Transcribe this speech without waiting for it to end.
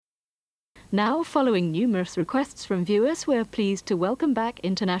Now, following numerous requests from viewers, we're pleased to welcome back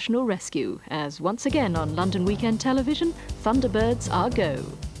International Rescue, as once again on London Weekend Television, Thunderbirds are go.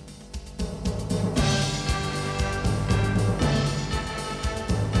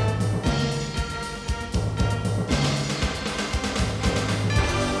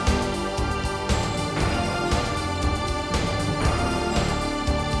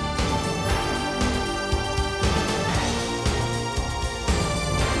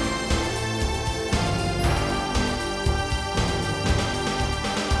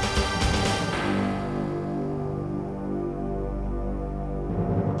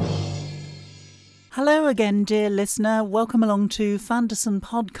 Hello again, dear listener. Welcome along to Fanderson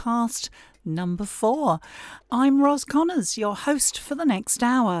Podcast number 4. I'm Ros Connors, your host for the next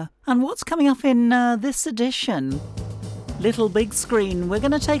hour. And what's coming up in this edition? Little Big Screen. We're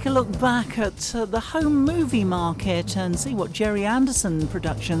going to take a look back at the home movie market and see what Gerry Anderson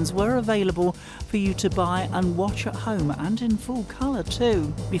productions were available for you to buy and watch at home, and in full colour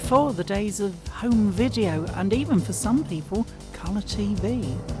too, before the days of home video and even for some people, colour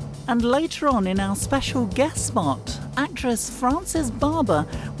TV. And later on in our special guest spot, actress Frances Barber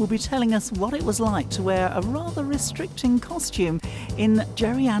will be telling us what it was like to wear a rather restricting costume in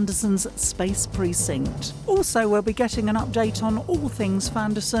Gerry Anderson's Space Precinct. Also, we'll be getting an update on all things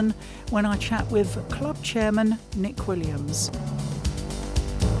Fanderson when I chat with club chairman Nick Williams.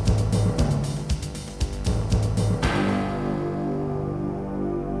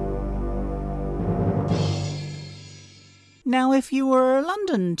 Now, if you were a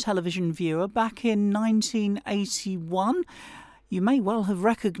London television viewer back in 1981, you may well have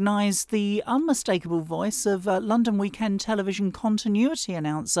recognised the unmistakable voice of London Weekend Television continuity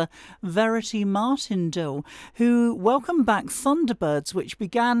announcer Verity Martindale, who welcomed back Thunderbirds, which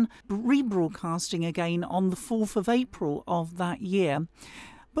began rebroadcasting again on the 4th of April of that year.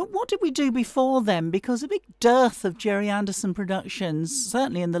 But what did we do before then? Because a big dearth of Gerry Anderson productions,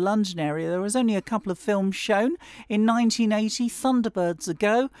 certainly in the London area. There was only a couple of films shown. In 1980, Thunderbirds A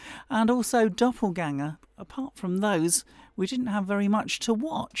Go, and also Doppelganger. Apart from those, we didn't have very much to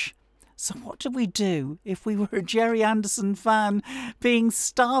watch. So what did we do if we were a Gerry Anderson fan being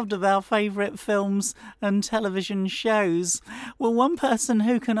starved of our favourite films and television shows? Well, one person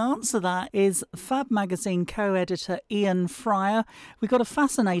who can answer that is Fab Magazine co-editor Ian Fryer. We've got a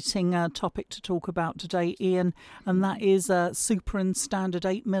fascinating topic to talk about today, Ian, and that is super and standard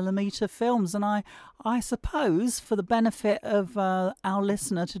 8mm films. And I suppose, for the benefit of our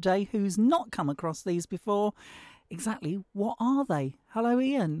listener today who's not come across these before, exactly what are they? Hello,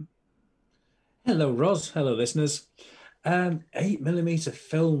 Ian. Hello, Ros. Hello, listeners. 8mm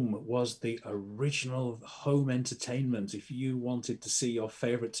film was the original home entertainment. If you wanted to see your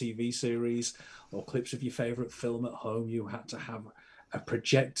favourite TV series or clips of your favourite film at home, you had to have a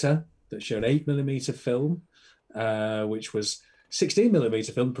projector that showed 8mm film, which was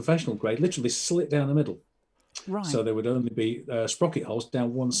 16mm film, professional grade, literally slit down the middle. Right. So there would only be sprocket holes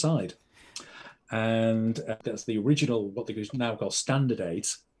down one side. And that's the original, what they now call Standard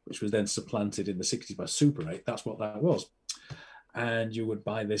 8, which was then supplanted in the 60s by Super 8. That's what that was. And you would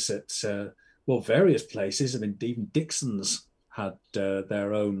buy this at, various places. I mean, even Dixon's had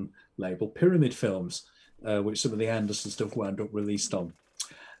their own label, Pyramid Films, which some of the Anderson stuff wound up released on.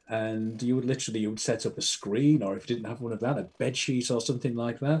 And you would set up a screen, or if you didn't have one of that, a bed sheet or something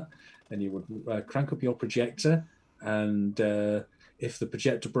like that, and you would crank up your projector. And if the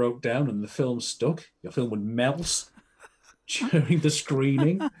projector broke down and the film stuck, your film would melt during the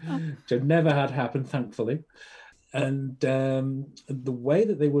screening, which had never had happen, thankfully. And the way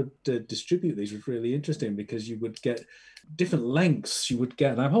that they would distribute these was really interesting, because you would get different lengths. You would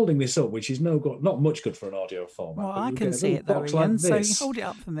get, and I'm holding this up, which is not much good for an audio format. Well, I can see it though, Ian, so you hold it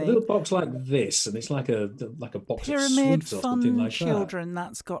up for me. A little box like this, and it's like a box Pyramid of sweets or something like Children,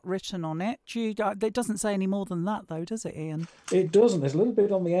 that's got written on it. It doesn't say any more than that though, does it, Ian? It doesn't. There's a little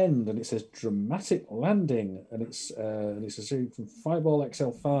bit on the end, and it says Dramatic Landing, and it's a series from Fireball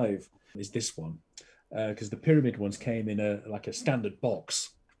XL5 is this one. Because the Pyramid ones came in a standard box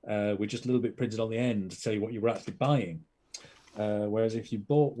with just a little bit printed on the end to tell you what you were actually buying. Whereas if you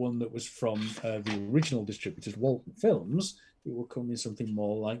bought one that was from the original distributors, Walton Films, it will come in something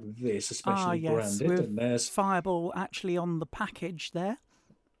more like this, especially branded. And there's Fireball actually on the package there.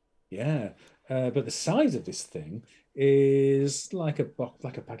 Yeah, but the size of this thing is like a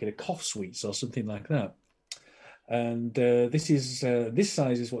packet of cough sweets or something like that. And this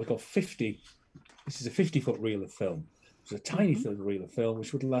size is what we call 50. This is a 50-foot reel of film. It's a tiny reel of film,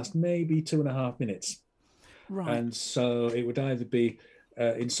 which would last maybe 2.5 minutes. Right. And so it would either be,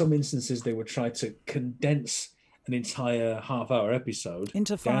 in some instances, they would try to condense an entire half-hour episode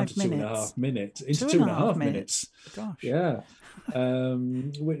into down 5 to minutes. 2.5 minutes, into 2.5 minutes. Gosh. Yeah.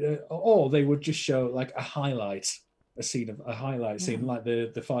 Or they would just show like a highlight scene, like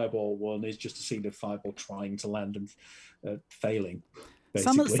the fireball one is just a scene of fireball trying to land and failing.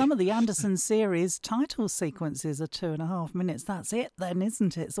 Basically. Some of the Anderson series title sequences are 2.5 minutes. That's it then,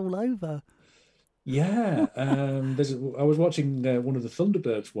 isn't it? It's all over. Yeah, I was watching one of the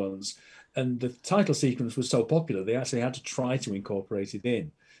Thunderbirds ones, and the title sequence was so popular they actually had to try to incorporate it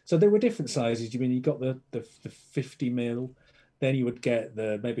in. So there were different sizes. You got the 50 mil, then you would get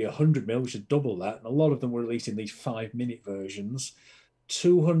the maybe 100 mil, which is double that, and a lot of them were released in these 5-minute versions.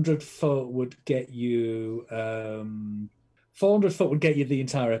 200 foot would get you 400 foot would get you the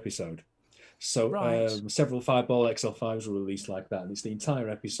entire episode. So Right. Several Fireball XL5s were released like that, and it's the entire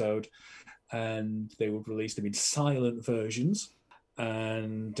episode. And they would release them in silent versions.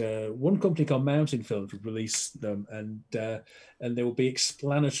 And one company called Mountain Films would release them, and there would be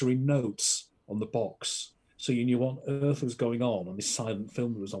explanatory notes on the box, so you knew what on earth was going on this silent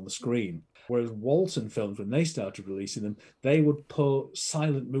film that was on the screen. Whereas Walton Films, when they started releasing them, they would put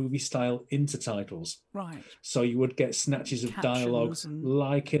silent movie style into titles. Right. So you would get snatches of dialogue,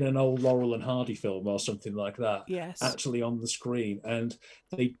 like in an old Laurel and Hardy film or something like that, yes, actually on the screen. And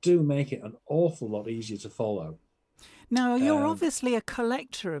they do make it an awful lot easier to follow. Now, you're obviously a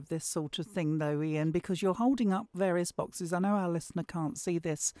collector of this sort of thing, though, Ian, because you're holding up various boxes. I know our listener can't see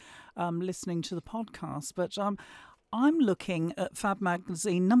this listening to the podcast, but I'm looking at Fab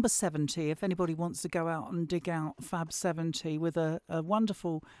Magazine number 70, if anybody wants to go out and dig out Fab 70 with a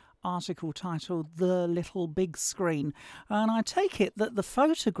wonderful article titled The Little Big Screen. And I take it that the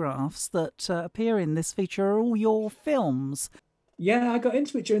photographs that appear in this feature are all your films. Yeah, I got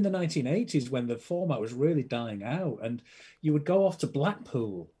into it during the 1980s when the format was really dying out, and you would go off to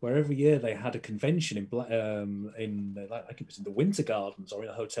Blackpool, where every year they had a convention in like it was in the Winter Gardens or in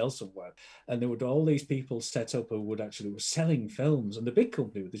a hotel somewhere, and there were all these people set up who were selling films, and the big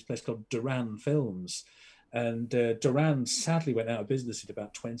company was this place called Duran Films, and Duran sadly went out of business in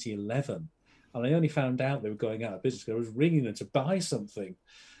about 2011. And I only found out they were going out of business because I was ringing them to buy something.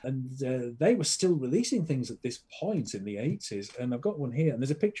 And they were still releasing things at this point in the 80s. And I've got one here, and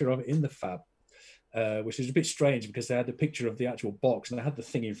there's a picture of it in the Fab, which is a bit strange because they had the picture of the actual box, and I had the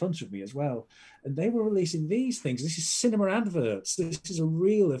thing in front of me as well. And they were releasing these things. This is cinema adverts. This is a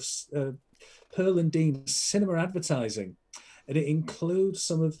reel of Pearl and Dean cinema advertising. And it includes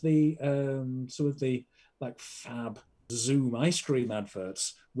some of the like Fab Zoom ice cream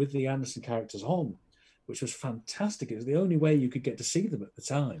adverts with the Anderson characters on, which was fantastic. It was the only way you could get to see them at the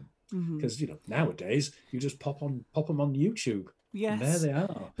time, because nowadays you just pop them on YouTube. Yes, and there they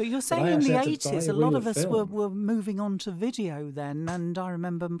are. But you're saying in the 80s, a lot of us were moving on to video then, and I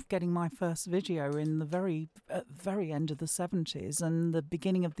remember getting my first video in the very end of the 70s, and the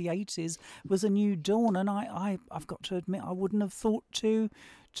beginning of the 80s was a new dawn. And I've got to admit, I wouldn't have thought to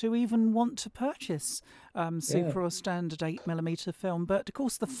even want to purchase Super or Standard 8mm film. But of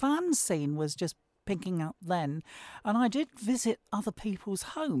course, the fan scene was just picking up then, and I did visit other people's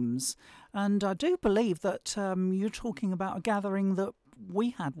homes, and I do believe that you're talking about a gathering that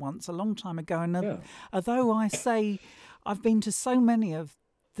we had once a long time ago, and although I say I've been to so many of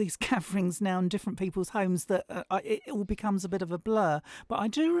these gatherings now in different people's homes that it all becomes a bit of a blur, but I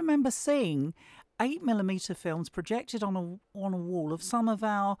do remember seeing 8mm films projected on a wall of some of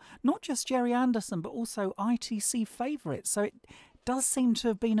our, not just Jerry Anderson, but also ITC favourites. So it does seem to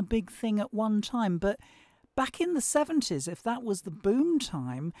have been a big thing at one time. But back in the 70s, if that was the boom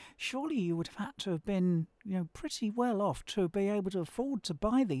time, surely you would have had to have been, pretty well off to be able to afford to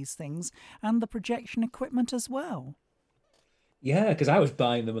buy these things and the projection equipment as well. Yeah, because I was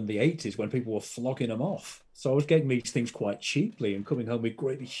buying them in the 80s when people were flogging them off. So I was getting these things quite cheaply and coming home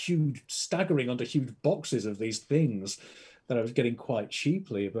with huge, staggering onto huge boxes of these things that I was getting quite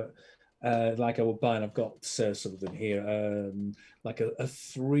cheaply. But like I would buy, and I've got something here, like a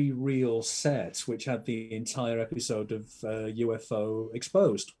 3-reel set, which had the entire episode of UFO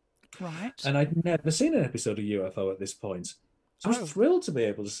Exposed. Right. And I'd never seen an episode of UFO at this point. So I was thrilled to be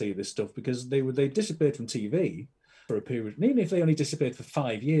able to see this stuff, because they disappeared from TV for a period. And even if they only disappeared for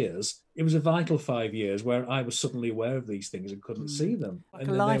 5 years, it was a vital 5 years where I was suddenly aware of these things and couldn't see them. Like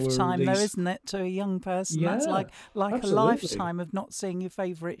a lifetime, though, isn't it, to a young person? Yeah, that's like absolutely. A lifetime of not seeing your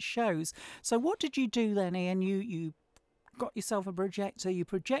favourite shows. So what did you do then, Ian? You got yourself a projector, you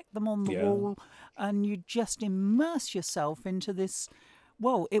project them on the wall, and you just immerse yourself into this.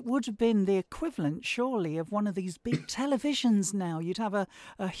 Well, it would have been the equivalent, surely, of one of these big televisions now. You'd have a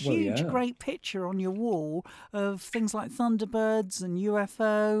huge, great picture on your wall of things like Thunderbirds and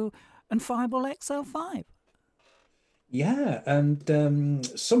UFO and Fireball XL5. Yeah, and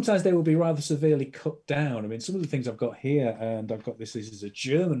sometimes they will be rather severely cut down. I mean, some of the things I've got here, and I've got this is a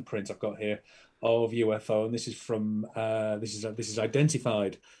German print I've got here of UFO, and this is from this is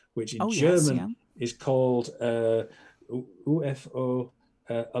identified, which in Oh, yes, German yeah. is called UFO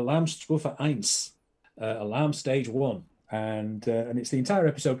Alarmstufe 1, Alarm Stage 1, and it's the entire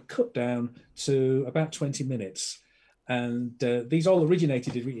episode cut down to about 20 minutes, and these all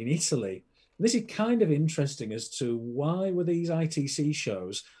originated in Italy. This is kind of interesting as to why were these ITC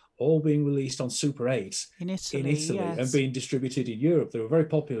shows all being released on Super 8 In in Italy, Italy and yes. being distributed in Europe. They were very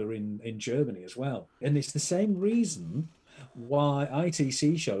popular in Germany as well. And it's the same reason why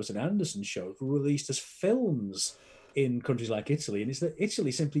ITC shows and Anderson shows were released as films in countries like Italy. And it's that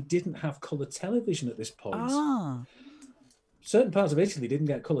Italy simply didn't have colour television at this point. Ah, Certain parts of Italy didn't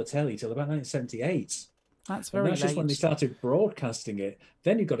get colour telly till about 1978. that's And very that's just when they late. started broadcasting it.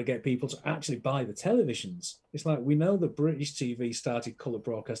 Then you've got to get people to actually buy the televisions. It's like we know that British TV started colour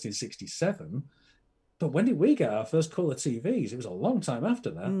broadcasting in 67, but when did we get our first colour TVs? It was a long time after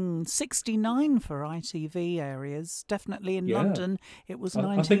that. 69 for ITV areas. Definitely in Yeah. London, it was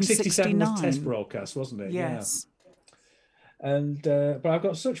I think 67 was test 1969. broadcast, wasn't it? Yeah. Yes. And but I've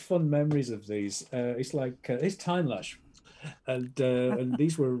got such fun memories of these. It's like it's time lapse, and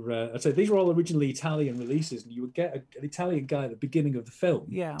these were I'd say these were all originally Italian releases, and you would get an Italian guy at the beginning of the film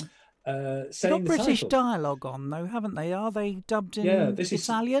Yeah. They saying got the British title. dialogue on, though, haven't they? Are they dubbed Yeah, in this is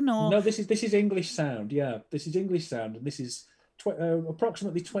Italian or? no, this is English sound. Yeah, this is English sound, and this is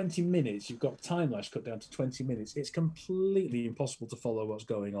approximately 20 minutes. You've got time lapse cut down to 20 minutes. It's completely impossible to follow what's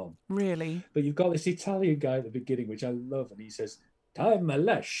going on. Really? But you've got this Italian guy at the beginning, which I love, and he says, "Time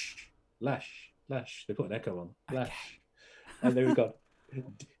lash, lash, lash." They put an echo on, lash, and then we've got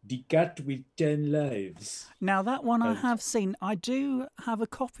the cat with 10 lives. Now, that one I And have seen. I do have a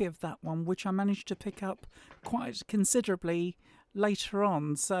copy of that one, which I managed to pick up quite considerably later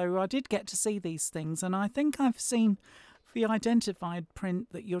on. So I did get to see these things. And I think I've seen the identified print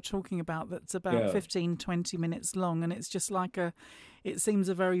that you're talking about that's about yeah, 15, 20 minutes long. And it's just like it seems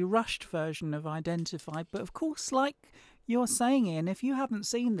a very rushed version of identified. But of course, like you're saying, Ian, if you haven't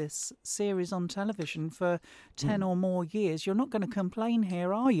seen this series on television for 10 or more years, you're not going to complain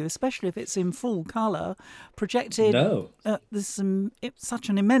here, are you? Especially if it's in full colour, projected. no, There's it's such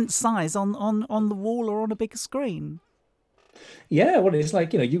an immense size on the wall or on a big screen. yeah. Well, it's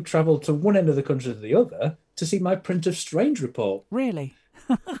like you travel to one end of the country to the other to see my print of Strange Report. Really?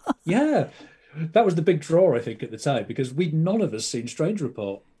 Yeah, that was the big draw, I think, at the time because we'd none of us seen Strange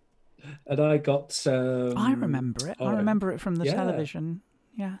Report, and I got. I remember it. I remember it from the yeah. television.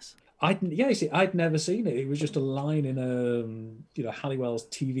 Yes. You see, I'd never seen it. It was just a line in Halliwell's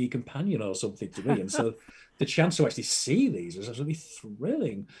TV Companion or something to me, and so the chance to actually see these was absolutely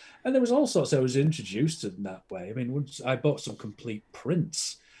thrilling. And there was all sorts. I was introduced to them that way. I mean, once I bought some complete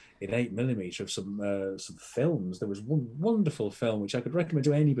prints in 8mm of some films. There was one wonderful film which I could recommend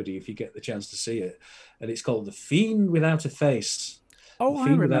to anybody if you get the chance to see it, and it's called The Fiend Without a Face. Oh, The I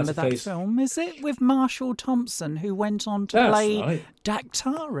Fiend Without remember a that Face. film. Is it with Marshall Thompson, who went on to That's play right.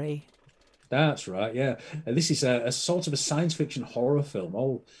 Daktari? That's right, yeah. And this is a sort of a science fiction horror film,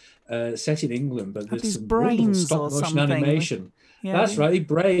 all set in England, but Have there's these some wonderful brains stop or motion something? animation. Yeah. That's right, they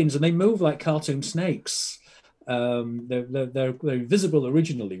brains, and they move like cartoon snakes. They're visible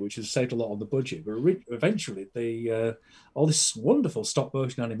originally, which has saved a lot on the budget, but eventually they all this wonderful stop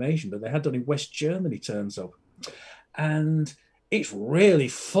motion animation that they had done in West Germany turns up, and it's really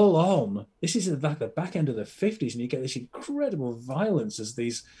full on. This is at the back end of the 50s, and you get this incredible violence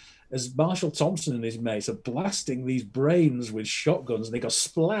as Marshall Thompson and his mates are blasting these brains with shotguns, and they go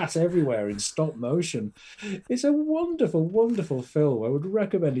splat everywhere in stop motion. It's a wonderful, wonderful film. I would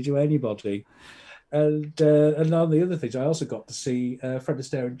recommend it to anybody. And on the other things, I also got to see Fred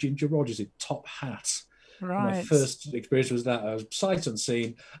Astaire and Ginger Rogers in Top Hat. Right. My first experience was that. I was sight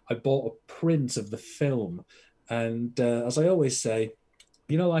unseen. I bought a print of the film. And as I always say,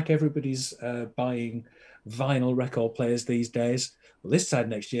 like everybody's buying vinyl record players these days, well, this time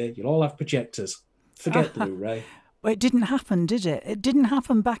next year, you'll all have projectors. Forget Blu-ray. Well, it didn't happen, did it? It didn't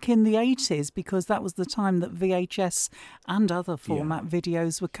happen back in the 80s because that was the time that VHS and other format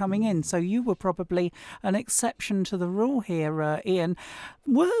videos were coming in. So you were probably an exception to the rule here, Ian.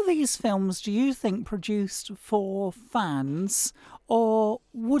 Were these films, do you think, produced for fans, or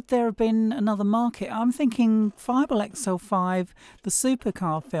would there have been another market? I'm thinking Fireball XL5, the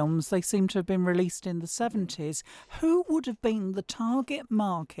supercar films, they seem to have been released in the 70s. Who would have been the target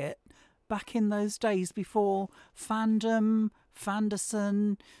market back in those days before fandom,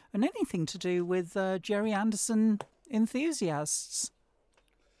 Fanderson, and anything to do with Jerry Anderson enthusiasts?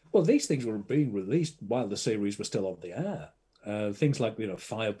 Well, these things were being released while the series was still on the air. Things like,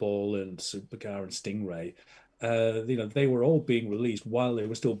 Fireball and Supercar and Stingray, they were all being released while they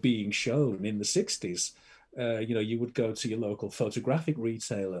were still being shown in the 60s. You would go to your local photographic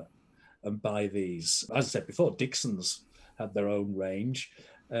retailer and buy these. As I said before, Dixon's had their own range.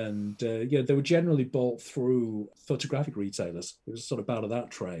 And, they were generally bought through photographic retailers. It was sort of part of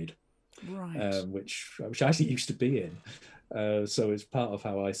that trade, right? Which I actually used to be in. So it's part of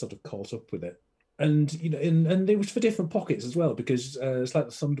how I sort of caught up with it. And and it was for different pockets as well, because it's like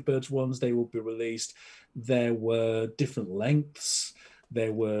the Thunderbirds ones, they will be released. There were different lengths.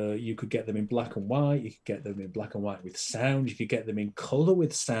 You could get them in black and white. You could get them in black and white with sound. You could get them in color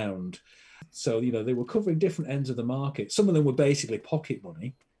with sound. So they were covering different ends of the market. Some of them were basically pocket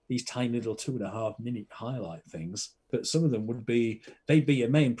money, these tiny little 2.5-minute highlight things. But some of them they'd be a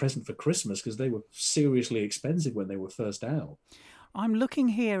main present for Christmas because they were seriously expensive when they were first out. I'm looking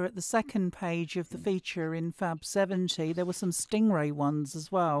here at the second page of the feature in Fab 70. There were some Stingray ones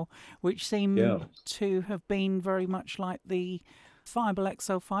as well, which seem to have been very much like the Fireball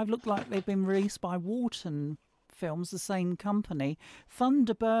XL5. Looked like they've been released by Wharton Films, the same company.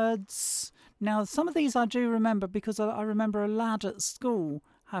 Thunderbirds. Now, some of these I do remember because I remember a lad at school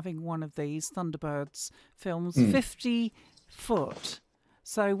having one of these Thunderbirds films, 50 foot.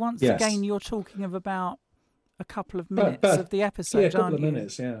 So once again, you're talking of about a couple of minutes of the episode, aren't you? Yeah, a couple of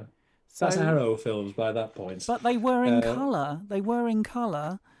minutes, yeah. So, that's Arrow films by that point. But they were in colour. They were in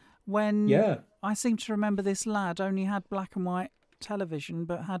colour when I seem to remember this lad only had black and white television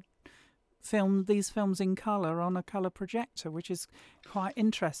but had filmed these films in colour on a colour projector, which is quite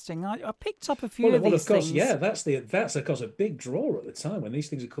interesting. I picked up a few of these things. Yeah, that's of course a big draw at the time when these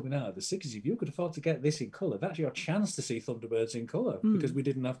things are coming out of the 60s. If you could afford to get this in colour, that's your chance to see Thunderbirds in colour because we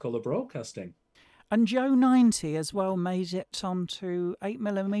didn't have colour broadcasting. And Joe 90 as well made it onto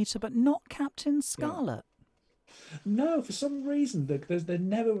 8mm, but not Captain Scarlet. No, for some reason, there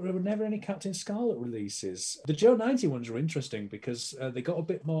were never any Captain Scarlet releases. The Joe 90 ones are interesting because they got a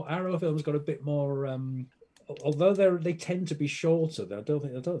bit more. Arrow films got a bit more. Although they tend to be shorter, I don't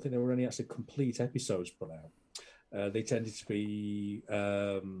think there were any actually complete episodes put out. They tended to be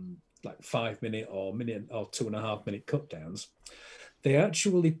like 5 minute or minute or 2.5 minute cut downs. They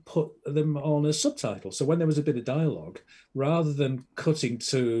actually put them on a subtitle. So when there was a bit of dialogue, rather than cutting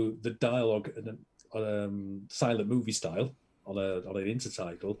to the dialogue silent movie style on an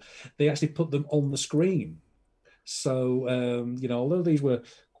intertitle, they actually put them on the screen. So although these were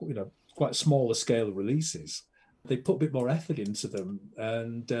quite smaller scale releases, they put a bit more effort into them,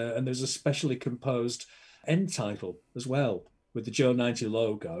 and there's a specially composed end title as well with the Joe 90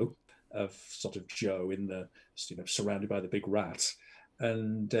 logo of sort of Joe in the surrounded by the big rat,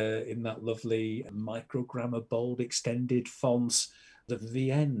 and in that lovely microgramma bold extended font of the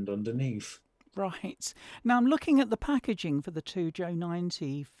end underneath. Right. Now I'm looking at the packaging for the two Joe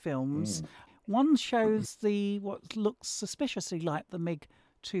 90 films. One shows what looks suspiciously like the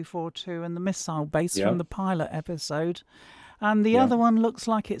MiG-242 and the missile base from the pilot episode. And the other one looks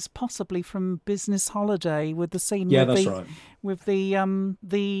like it's possibly from Business Holiday with the scene with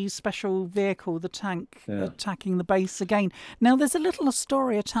the special vehicle, the tank, attacking the base again. Now, there's a little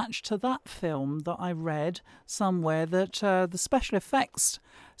story attached to that film that I read somewhere that the special effects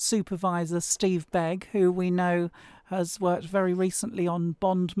supervisor, Steve Begg, who we know has worked very recently on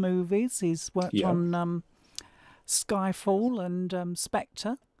Bond movies. He's worked on Skyfall and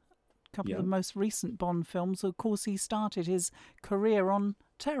Spectre. Couple of the most recent Bond films. Of course, he started his career on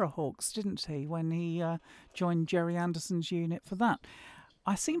Terrorhawks, didn't he, when he joined Jerry Anderson's unit for that.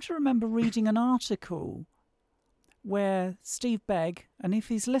 I seem to remember reading an article where Steve Begg, and if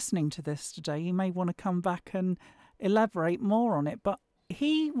he's listening to this today, he may want to come back and elaborate more on it, but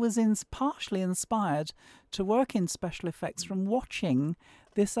he was partially inspired to work in special effects from watching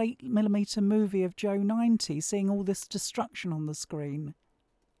this 8mm movie of Joe 90, seeing all this destruction on the screen.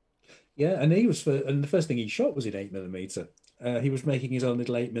 Yeah, and the first thing he shot was in 8mm. He was making his own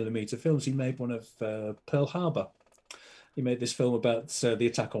little 8mm films. He made one of Pearl Harbor. He made this film about the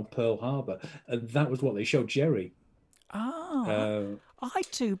attack on Pearl Harbor, and that was what they showed Jerry. I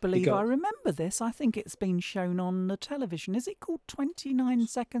do believe I remember this. I think it's been shown on the television. Is it called 29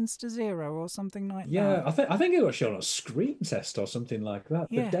 Seconds to Zero or something like that? Yeah, I think it got shown on Screen Test or something like that.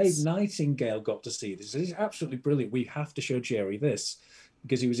 Yes. But Dave Nightingale got to see this. It's absolutely brilliant. We have to show Jerry this,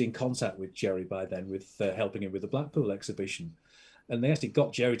 because he was in contact with Jerry by then with helping him with the Blackpool exhibition. And they actually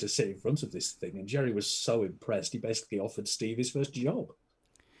got Jerry to sit in front of this thing, and Jerry was so impressed, he basically offered Steve his first job.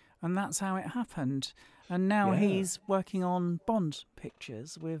 And that's how it happened. And now he's working on Bond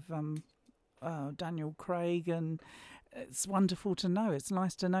pictures with Daniel Craig, and it's wonderful to know. It's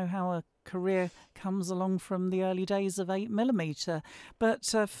nice to know how a career comes along from the early days of 8mm. But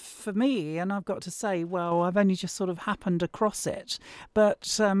for me, and I've got to say, well, I've only just sort of happened across it.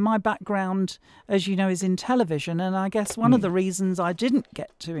 But my background, as you know, is in television. And I guess one of the reasons I didn't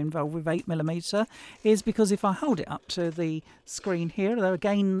get too involved with 8mm is because if I hold it up to the screen here, though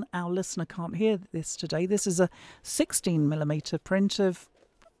again, our listener can't hear this today, this is a 16mm print of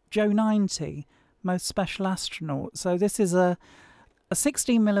Joe 90. Most Special Astronaut. So this is a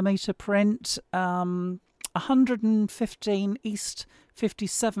 16mm print, 115 East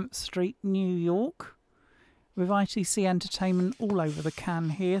 57th Street, New York, with ITC Entertainment all over the can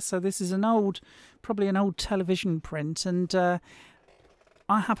here. So this is probably an old television print, and I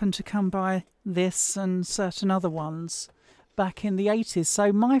happened to come by this and certain other ones back in the 80s.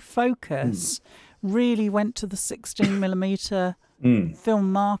 So my focus really went to the 16mm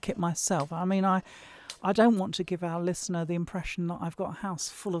film market myself. I mean, I don't want to give our listener the impression that I've got a house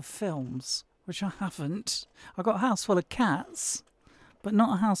full of films, which I haven't. I've got a house full of cats, but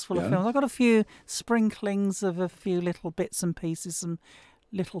not a house full of films. I've got a few sprinklings of a few little bits and pieces, some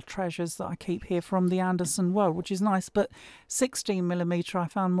little treasures that I keep here from the Anderson world, which is nice. But 16mm I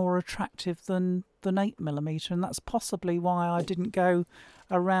found more attractive than 8mm, and that's possibly why I didn't go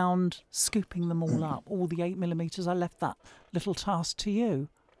around scooping them all up, all the 8mm. I left that little task to you.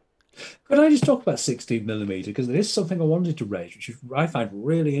 Could I just talk about 16mm? Because there is something I wanted to raise, which I find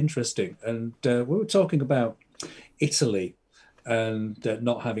really interesting. And we were talking about Italy and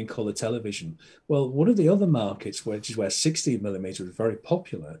not having colour television. Well, one of the other markets, which is where 16mm was very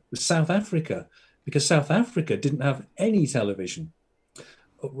popular, was South Africa, because South Africa didn't have any television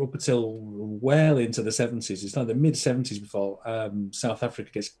up until well into the 70s. It's like the mid-70s before South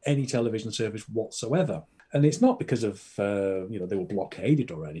Africa gets any television service whatsoever. And it's not because of, they were blockaded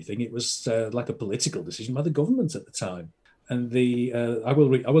or anything. It was like a political decision by the government at the time. And I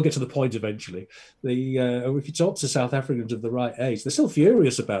will get to the point eventually. If you talk to South Africans of the right age, they're still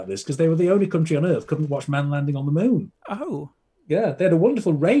furious about this because they were the only country on earth couldn't watch Man Landing on the Moon. Oh. Yeah, they had a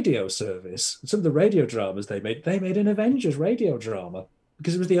wonderful radio service. Some of the radio dramas they made an Avengers radio drama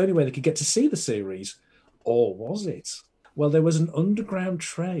because it was the only way they could get to see the series. Or was it? Well, there was an underground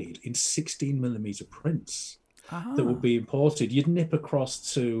trade in 16mm prints that would be imported. You'd nip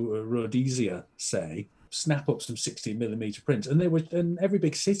across to Rhodesia, say, snap up some 16mm prints, and every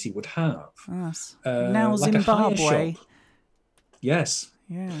big city would have now like Zimbabwe. a hire shop. Yes.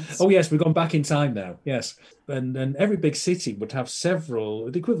 Oh, yes, we've gone back in time now. Yes. And every big city would have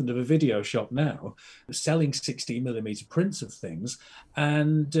the equivalent of a video shop now, selling 16mm prints of things.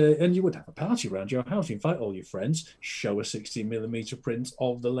 And you would have a party around your house. You invite all your friends, show a 16mm print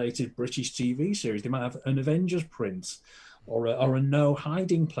of the latest British TV series. They might have an Avengers print or a No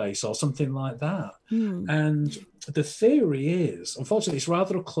Hiding Place or something like that. And the theory is, unfortunately, it's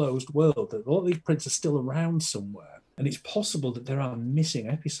rather a closed world, that all these prints are still around somewhere. And it's possible that there are missing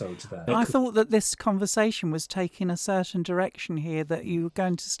episodes there. I thought that this conversation was taking a certain direction here, that you were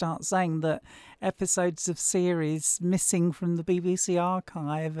going to start saying that episodes of series missing from the BBC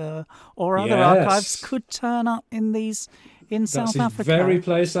archive or other archives could turn up in South Africa. That's the very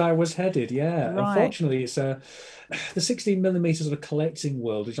place I was headed, yeah. Right. Unfortunately, it's the 16mm sort of collecting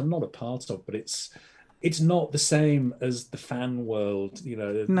world, which I'm not a part of, but it's not the same as the fan world.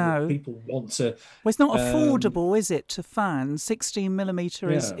 No. People want to... Well, it's not affordable, is it, to fans?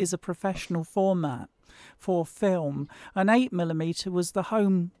 16mm is a professional format for film, and 8mm was the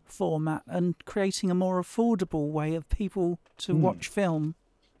home format and creating a more affordable way of people to watch film.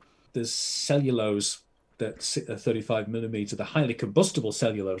 There's cellulose that's 35mm, the highly combustible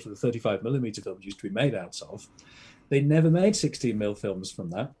cellulose that the 35mm films used to be made out of. They never made 16mm films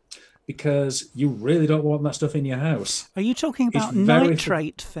from that, because you really don't want that stuff in your house. Are you talking about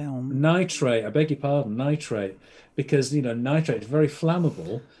nitrate film? Nitrate, I beg your pardon, nitrate. Because, nitrate is very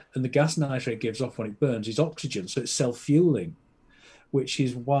flammable, and the gas nitrate gives off when it burns is oxygen, so it's self-fueling, which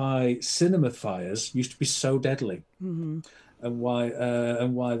is why cinema fires used to be so deadly. Mm-hmm. And why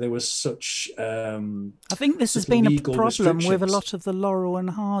there was such I think this has been a problem with a lot of the Laurel and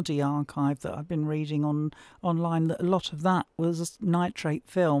Hardy archive that I've been reading online, that a lot of that was nitrate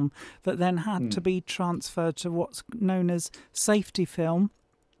film that then had to be transferred to what's known as safety film,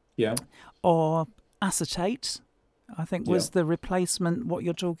 or acetate, I think was the replacement, what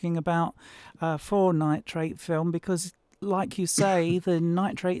you're talking about, for nitrate film, because like you say, the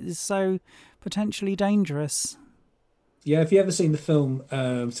nitrate is so potentially dangerous. Yeah, if you ever seen the film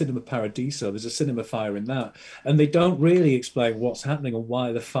Cinema Paradiso, there's a cinema fire in that, and they don't really explain what's happening and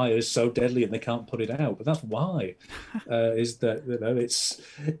why the fire is so deadly and they can't put it out. But that's why is that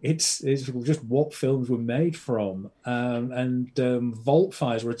it's just what films were made from, and vault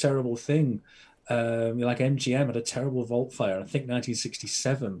fires were a terrible thing. Like MGM had a terrible vault fire, I think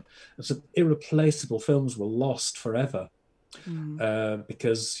 1967, and some irreplaceable films were lost forever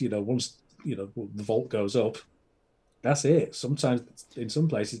because once the vault goes up. That's it. Sometimes, in some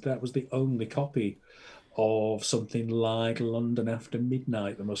places, that was the only copy of something like London After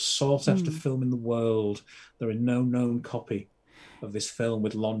Midnight, the most sought-after film in the world. There is no known copy of this film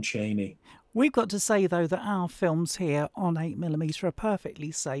with Lon Chaney. We've got to say, though, that our films here on 8mm are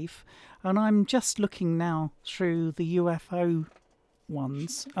perfectly safe. And I'm just looking now through the UFO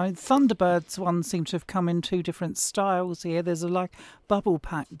ones. Thunderbirds ones seem to have come in two different styles here. There's like bubble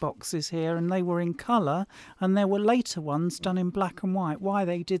pack boxes here, and they were in colour, and there were later ones done in black and white. Why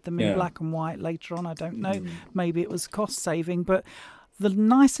they did them in black and white later on, I don't know. Maybe it was cost saving, but the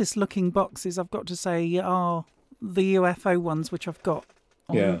nicest looking boxes, I've got to say, are the UFO ones, which I've got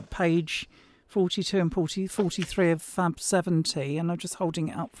on page 42 and 43 of Fab 70, and I'm just holding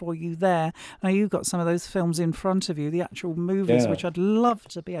it up for you there. Now, you've got some of those films in front of you, the actual movies, which I'd love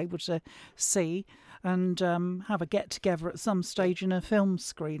to be able to see and have a get-together at some stage in a film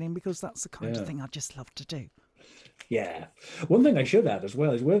screening, because that's the kind of thing I'd just love to do. Yeah. One thing I should add as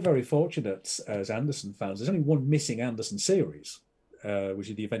well is we're very fortunate as Anderson fans. There's only one missing Anderson series, which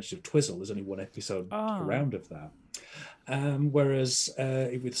is The Adventures of Twizzle. There's only one episode around of that. Whereas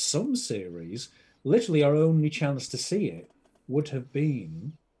with some series, literally our only chance to see it would have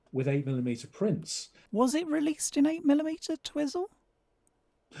been with 8mm prints. Was it released in 8mm, Twizzle?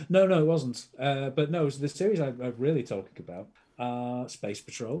 No, it wasn't. But no, the series I'm really talking about, Space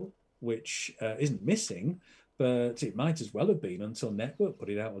Patrol, which isn't missing, but it might as well have been until Network put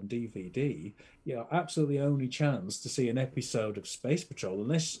it out on DVD. Absolutely only chance to see an episode of Space Patrol,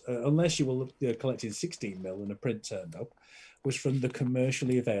 unless you were collecting 16mm and a print turned up, was from the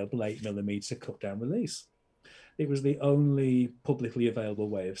commercially available 8mm cut down release. It was the only publicly available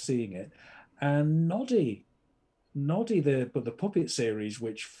way of seeing it. And Noddy, the puppet series,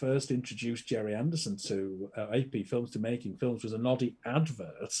 which first introduced Jerry Anderson to AP Films to making films, was a Noddy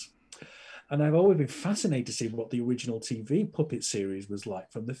advert. And I've always been fascinated to see what the original TV puppet series was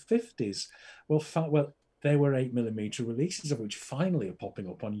like from the 50s. Well, there were 8mm releases of which finally are popping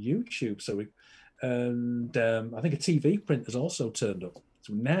up on YouTube. I think a TV print has also turned up.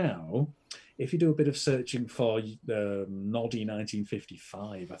 So now, if you do a bit of searching for Noddy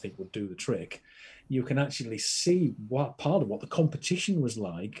 1955, I think would do the trick. You can actually see what part of what the competition was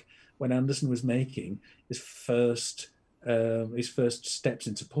like when Anderson was making his first steps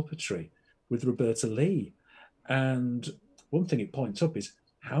into puppetry with Roberta Lee. And one thing it points up is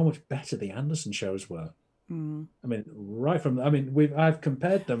how much better the Anderson shows were. I mean, I've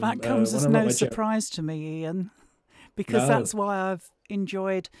compared them. That comes as no surprise to me, Ian, because that's why I've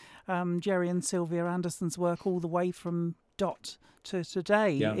enjoyed Jerry and Sylvia Anderson's work all the way from Dot to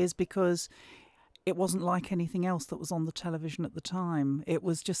today, is because it wasn't like anything else that was on the television at the time. It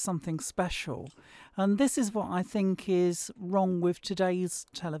was just something special. And this is what I think is wrong with today's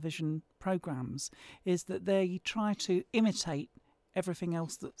television programmes, is that they try to imitate everything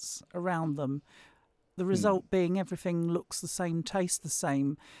else that's around them. The result being everything looks the same, tastes the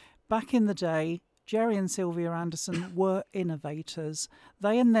same. Back in the day, Jerry and Sylvia Anderson were innovators.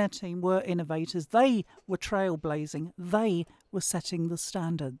 They and their team were innovators. They were trailblazing. They were setting the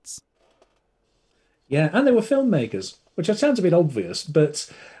standards. Yeah, and they were filmmakers, which sounds a bit obvious, but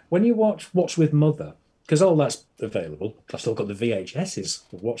when you watch Watch with Mother, because all that's available, I've still got the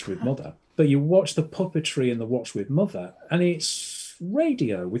VHSs of Watch with Mother, but you watch the puppetry in the Watch with Mother, and it's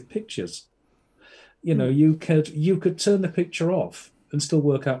radio with pictures. You could turn the picture off and still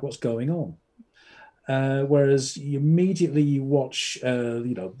work out what's going on. Whereas you immediately watch,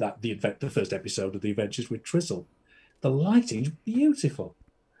 the first episode of The Adventures with Twizzle. The lighting's beautiful.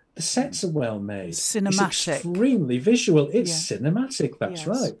 The sets are well made. Cinematic. It's extremely visual. It's cinematic, that's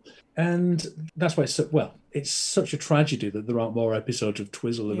right. And that's why it's such a tragedy that there aren't more episodes of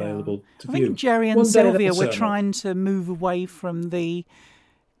Twizzle available to view. I think Jerry and Sylvia were trying to move away from the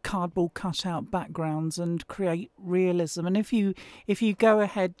cardboard cutout backgrounds and create realism. And if you go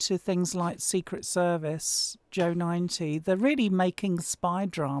ahead to things like Secret Service, Joe 90, they're really making spy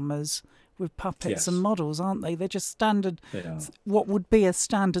dramas with puppets and models, aren't they? They're just standard, what would be a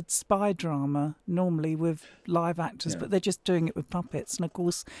standard spy drama normally with live actors, but they're just doing it with puppets. And of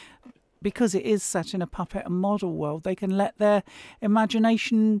course, because it is set in a puppet and model world, they can let their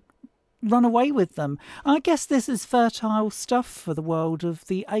imagination run away with them. I guess this is fertile stuff for the world of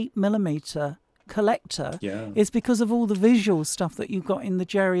the 8mm collector, is because of all the visual stuff that you've got in the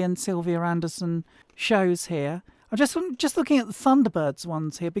Jerry and Sylvia Anderson shows here. I'm just looking at the Thunderbirds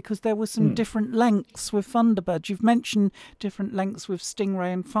ones here, because there were some different lengths with Thunderbirds. You've mentioned different lengths with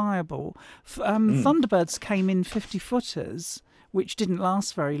Stingray and Fireball. Thunderbirds came in 50-footers, which didn't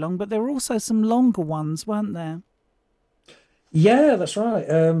last very long, but there were also some longer ones, weren't there? Yeah, that's right.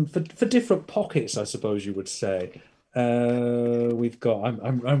 For different pockets, I suppose you would say. We've got.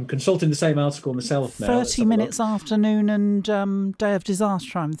 I'm consulting the same article myself now. 30 minutes afternoon and Day of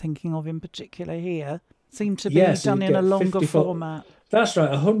Disaster, I'm thinking of in particular here, seem to be done in a longer format. That's right,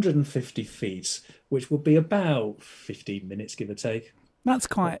 150 feet, which would be about 15 minutes, give or take. That's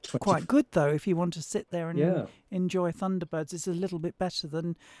quite good, though, if you want to sit there and enjoy Thunderbirds. It's a little bit better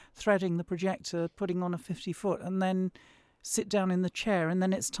than threading the projector, putting on a 50-foot, and then sit down in the chair, and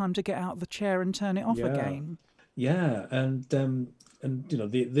then it's time to get out of the chair and turn it off again. Yeah, and you know,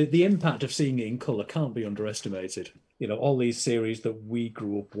 the impact of seeing it in colour can't be underestimated. You know, all these series that we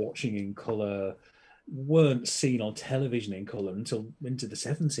grew up watching in colour weren't seen on television in colour until into the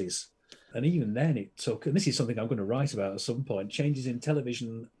 70s. And even then it took, and this is something I'm going to write about at some point, changes in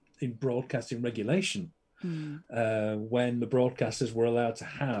television in broadcasting regulation, when the broadcasters were allowed to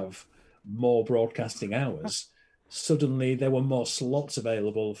have more broadcasting hours. Suddenly there were more slots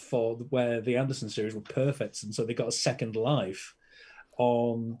available for where the Anderson series were perfect, and so they got a second life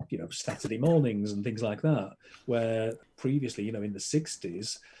on, you know, Saturday mornings and things like that, where previously, you know, in the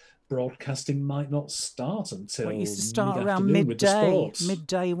 60s, broadcasting might not start until it used to start around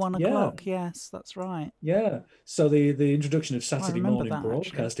midday, 1 o'clock. Yes, that's right. Yeah, so the introduction of Saturday morning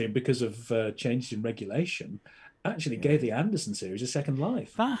broadcasting, because of changes in regulation, actually gave the Anderson series a second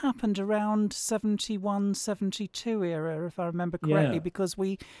life. That happened around 71, 72 era, if I remember correctly, because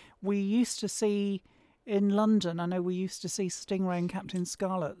we used to see in London, I know we used to see Stingray and Captain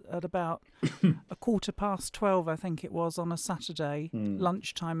Scarlet at about 12:15, I think it was, on a Saturday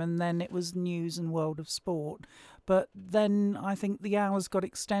lunchtime, and then it was news and World of Sport. But then I think the hours got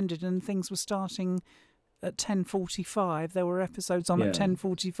extended and things were starting at 10:45. There were episodes on at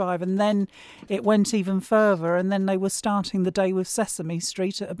 10:45, and then it went even further, and then they were starting the day with Sesame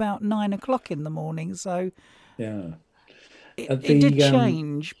Street at about 9 o'clock in the morning. So it did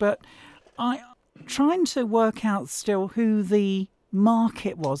change, but I'm trying to work out still who the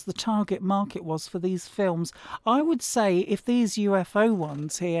market was, the target market was for these films. I would say if these UFO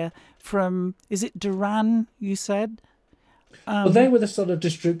ones here from, is it Duran, you said? Well, they were the sort of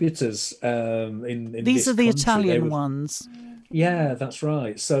distributors in these are the country. Italian ones. Yeah, that's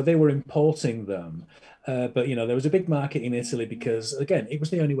right. So they were importing them. But, you know, there was a big market in Italy because, again, it was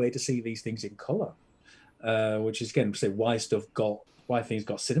the only way to see these things in colour, which is, again, say why things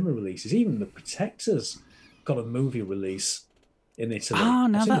got cinema releases. Even The Protectors got a movie release in Italy. Ah,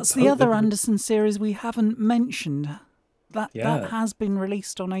 now that's the other Anderson series we haven't mentioned. That has been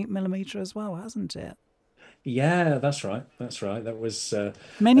released on 8mm as well, hasn't it? Yeah, that's right. That was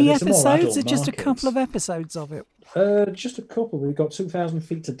many episodes, or just a couple of episodes of it? Just a couple. We've got 2,000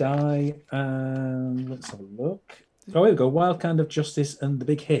 Feet to Die, and let's have a look. Oh, here we go. Wild Kind of Justice and The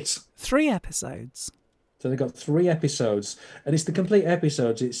Big Hit. 3 episodes. So they've got 3 episodes, and it's the complete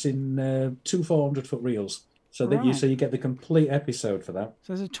episodes. It's in 2 400-foot reels. So you get the complete episode for that.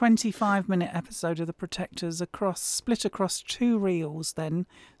 So there's a 25-minute episode of The Protectors split across 2 reels then,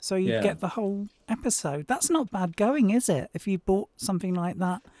 so you get the whole episode. That's not bad going, is it, if you bought something like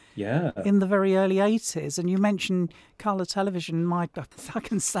that in the very early 80s? And you mentioned colour television. I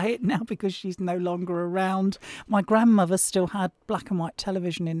can say it now because she's no longer around. My grandmother still had black and white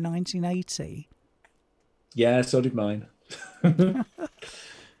television in 1980. Yeah, so did mine.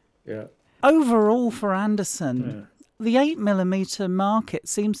 Yeah. Overall, for Anderson, the 8mm market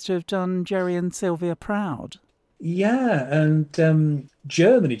seems to have done Jerry and Sylvia proud. Yeah, and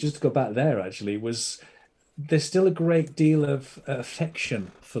Germany, just to go back there, actually, there's still a great deal of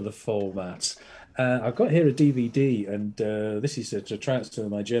affection for the format. I've got here a DVD, and this is to transfer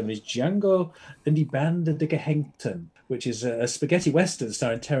my German. It's Django and die Bande der Gehängten, which is a spaghetti western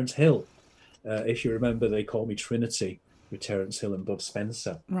starring Terence Hill. If you remember, They Call Me Trinity, with Terence Hill and Bud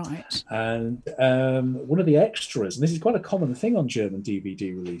Spencer. Right. And one of the extras, and this is quite a common thing on German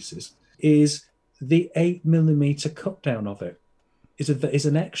DVD releases, is the 8mm cut down of it is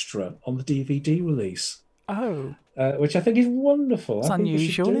an extra on the DVD release. Oh. Which I think is wonderful. It's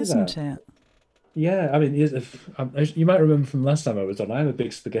unusual, isn't it? Yeah, I mean, you might remember from last time I was on, I'm a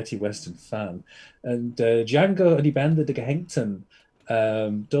big spaghetti western fan. And Django and die Bande der Gehängten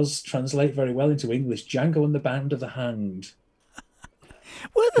does translate very well into English. Django and the Band of the Hanged.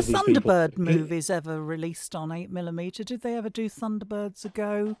 Were the 'Cause these people- Thunderbird movies ever released on 8mm? Did they ever do Thunderbirds A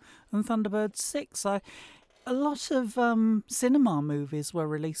Go and Thunderbird 6? A lot of cinema movies were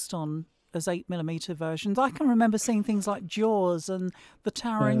released on as 8mm versions. I can remember seeing things like Jaws and The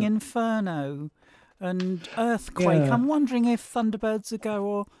Towering Inferno and Earthquake. Yeah. I'm wondering if Thunderbirds A Go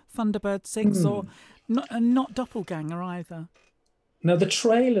or Thunderbird 6 or not Doppelganger either. Now, the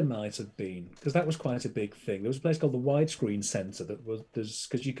trailer might have been, because that was quite a big thing. There was a place called the Widescreen Centre that was,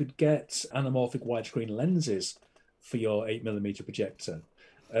 because you could get anamorphic widescreen lenses for your 8mm projector.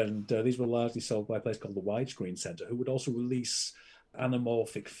 And these were largely sold by a place called the Widescreen Centre, who would also release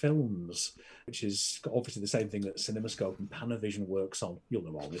anamorphic films, which is obviously the same thing that CinemaScope and Panavision works on. You'll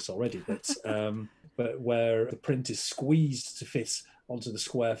know all this already, but where the print is squeezed to fit onto the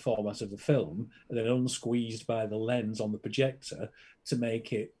square format of the film and then unsqueezed by the lens on the projector to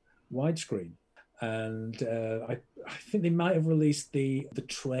make it widescreen. And I think they might have released the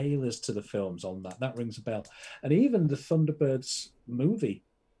trailers to the films on that. That rings a bell. And even the Thunderbirds movie,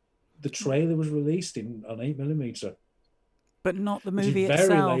 the trailer was released on 8mm. But not the movie very itself.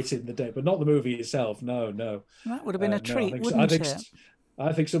 Very late in the day, but not the movie itself. No. That would have been a treat, wouldn't it?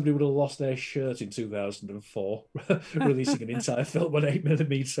 I think somebody would have lost their shirt in 2004 releasing an entire film on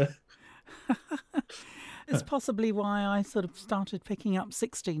 8mm. It's possibly why I sort of started picking up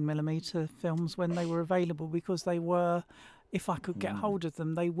 16mm films when they were available, because they were, if I could get hold of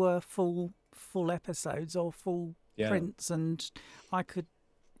them, they were full episodes or full prints, and I could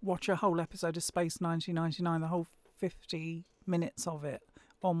watch a whole episode of Space 1999, the whole 50 minutes of it,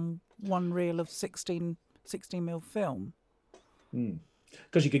 on one reel of 16mm film.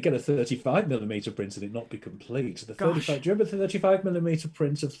 Because you could get a 35mm print and it not be complete. Do you remember the 35mm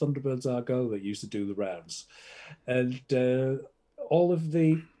print of Thunderbirds A Go that used to do the rounds? And all of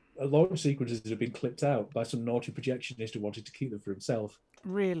the launch sequences have been clipped out by some naughty projectionist who wanted to keep them for himself.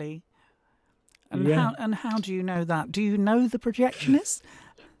 Really? And how do you know that? Do you know the projectionist?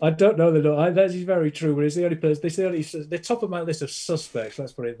 I don't know that is very true, but it's the only person. They're top of my list of suspects.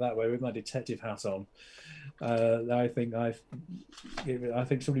 Let's put it that way, with my detective hat on. I think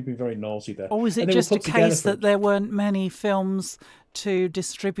somebody's been very naughty there. Or was it just a case that there weren't many films to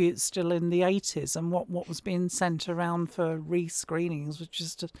distribute still in the 80s, and what was being sent around for re-screenings was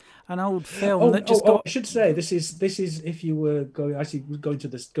just an old film that just got... I should say this is if you were going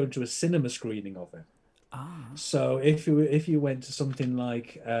to a cinema screening of it. So if you went to something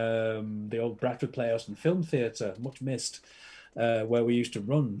like the old Bradford Playhouse and Film Theatre, much missed, where we used to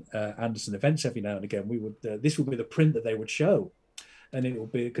run Anderson events every now and again, we would this would be the print that they would show, and it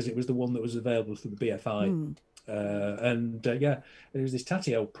would be because it was the one that was available through the BFI. It was this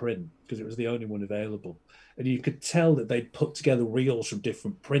tatty old print because it was the only one available, and you could tell that they'd put together reels from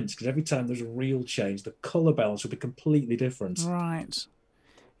different prints, because every time there's a reel change, the colour balance would be completely different. Right.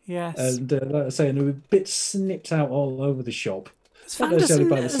 Yes. And like I say, and there were bits snipped out all over the shop. Not necessarily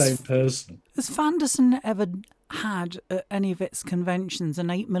by the same person. Has Fanderson ever had at any of its conventions an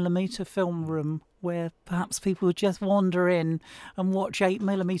 8mm film room where perhaps people would just wander in and watch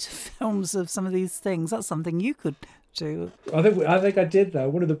 8mm films of some of these things? That's something you could do. I think I did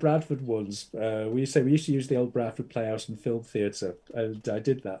that. One of the Bradford ones. We used to use the old Bradford Playhouse and Film Theatre, and I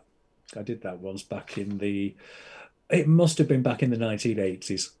did that. I did that once back in the... It must have been back in the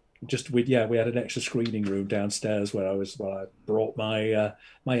 1980s. We had an extra screening room downstairs where I brought my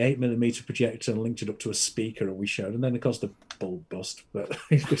 8mm projector and linked it up to a speaker, and we showed. And then of course the bulb bust, but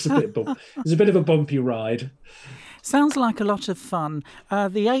it was a bit of a bumpy ride. Sounds like a lot of fun.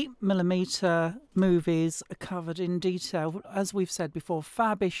 The 8mm movies are covered in detail, as we've said before.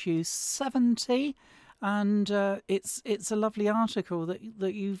 Fab issue 70, and it's a lovely article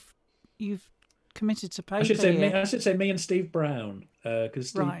that you've committed to paper. I should say me and Steve Brown, because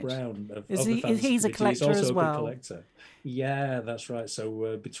Steve Brown of the he's a collector as well. Collector. Yeah, that's right.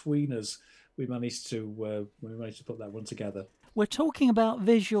 So between us, we managed to put that one together. We're talking about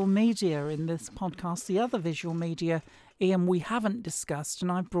visual media in this podcast. The other visual media, Ian, we haven't discussed,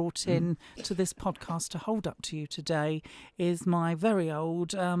 and I brought in to this podcast to hold up to you today, is my very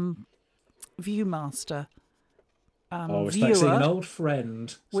old Viewmaster. It's like seeing an old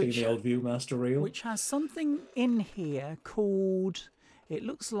friend, seeing the old Viewmaster reel. Which has something in here called, it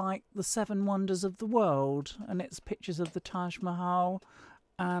looks like the 7 Wonders of the World, and it's pictures of the Taj Mahal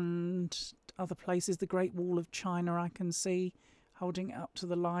and other places, the Great Wall of China I can see, holding it up to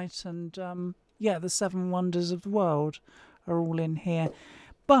the light, and the 7 Wonders of the World are all in here.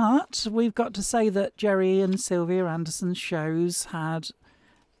 But we've got to say that Jerry and Sylvia Anderson's shows had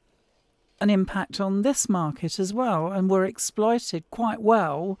an impact on this market as well, and were exploited quite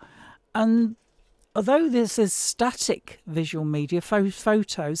well. And although this is static visual media,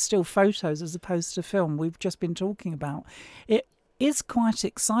 photos, still photos as opposed to film, we've just been talking about, it is quite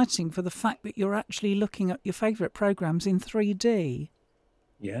exciting for the fact that you're actually looking at your favourite programmes in 3D.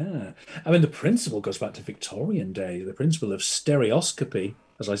 Yeah. I mean, the principle goes back to Victorian day, the principle of stereoscopy,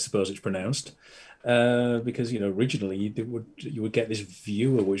 as I suppose it's pronounced. Because originally you would get this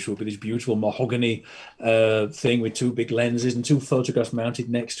viewer, which would be this beautiful mahogany thing with two big lenses and two photographs mounted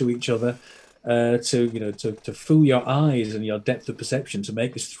next to each other, to fool your eyes and your depth of perception to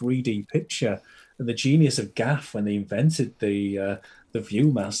make this 3D picture. And the genius of Gaff when they invented the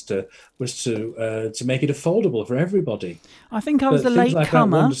ViewMaster was to make it affordable for everybody. I think I was But the things late like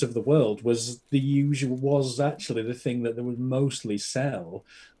comer. That Wonders of the World was actually the thing that they would mostly sell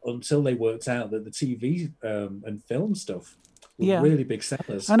until they worked out that the TV and film stuff were really big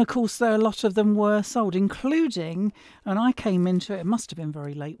sellers. And of course, a lot of them were sold, including, and I came into it must have been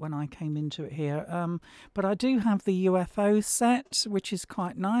very late when I came into it here, but I do have the UFO set, which is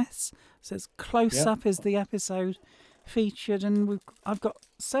quite nice. So it's Close Up is the episode featured, and I've got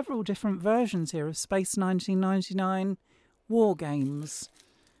several different versions here of Space 1999 War Games.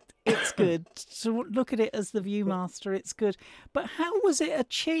 It's good. To look at it as the ViewMaster, it's good. But how was it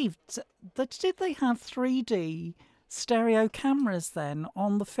achieved? Did they have 3D stereo cameras then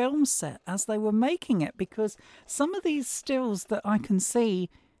on the film set as they were making it? Because some of these stills that I can see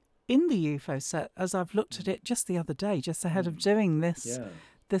in the UFO set, as I've looked at it just the other day, just ahead of doing this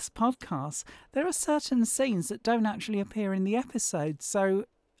podcast, there are certain scenes that don't actually appear in the episode. So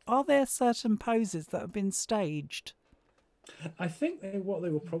are there certain poses that have been staged? I think what they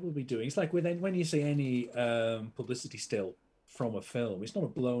were probably doing, it's like when you see any publicity still from a film, it's not a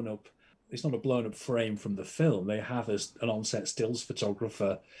blown up frame from the film. They have an on-set stills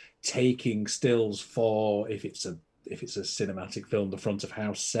photographer taking stills for if it's a cinematic film, the front of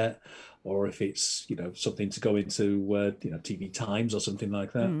house set, or if it's something to go into TV Times or something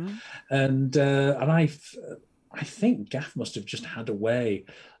like that. And I think Gaff must have just had a way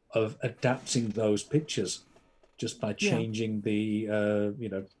of adapting those pictures just by changing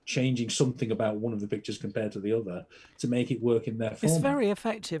changing something about one of the pictures compared to the other to make it work in their format. It's very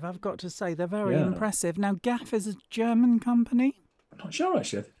effective, I've got to say. They're very impressive. Now, Gaff is a German company? I'm not sure,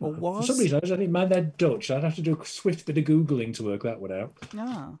 actually. Or was? For some reason, I didn't mind they're Dutch. I'd have to do a swift bit of Googling to work that one out.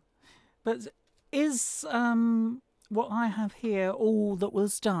 Ah. But is what I have here all that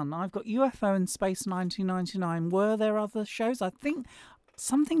was done? I've got UFO and Space 1999. Were there other shows? I think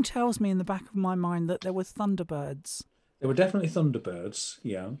something tells me in the back of my mind that there was Thunderbirds. There were definitely Thunderbirds,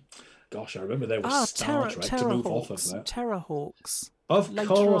 yeah. Gosh, I remember there was Star Trek to move off of that. Terrorhawks. Of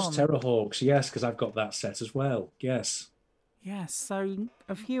course, Terrorhawks, yes, because I've got that set as well, yes. Yes, so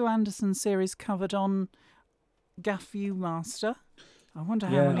a few Anderson series covered on Gaff ViewMaster. I wonder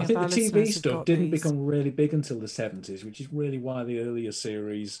how many of our listeners have got these. I think the TV stuff didn't become really big until the 70s, which is really why the earlier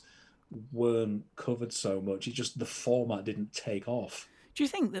series weren't covered so much. It's just the format didn't take off. Do you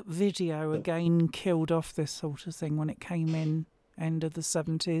think that video again killed off this sort of thing when it came in end of the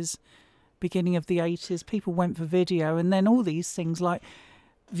 70s, beginning of the 80s? People went for video, and then all these things like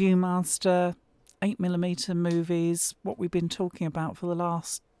ViewMaster, 8mm movies, what we've been talking about for the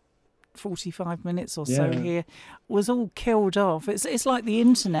last 45 minutes or so here, was all killed off. It's like the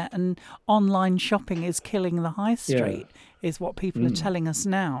internet and online shopping is killing the high street, is what people are telling us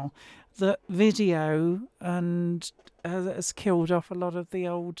now. That video and has killed off a lot of the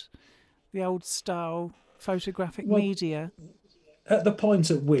old style photographic media. At the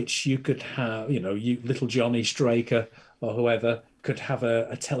point at which you could have, little Johnny Straker or whoever could have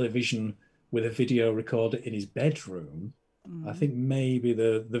a television with a video recorder in his bedroom, I think maybe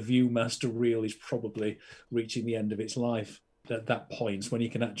the ViewMaster reel is probably reaching the end of its life at that point, when you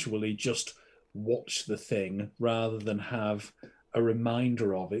can actually just watch the thing rather than have a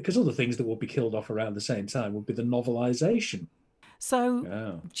reminder of it. Because other things that will be killed off around the same time would be the novelisation.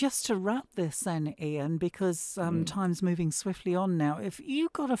 So just to wrap this then, Ian, because time's moving swiftly on now, if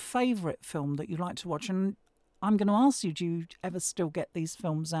you've got a favourite film that you like to watch, and I'm going to ask you, do you ever still get these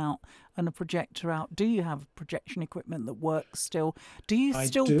films out and a projector out? Do you have projection equipment that works still? Do you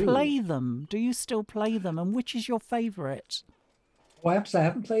still play them? And which is your favourite? Well, I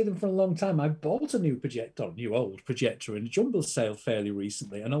haven't played them for a long time. I bought a new old projector in a jumble sale fairly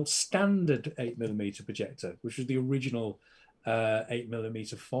recently, an old standard 8mm projector, which was the original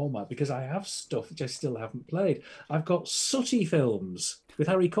 8mm format, because I have stuff which I still haven't played. I've got Sooty films with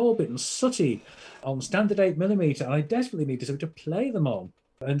Harry Corbett and Sooty on standard 8mm, and I desperately need something to play them on.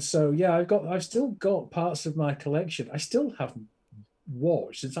 And so, I've still got parts of my collection I still haven't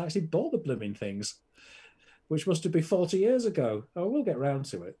watched since I actually bought the blooming things, which must have been 40 years ago. I will get round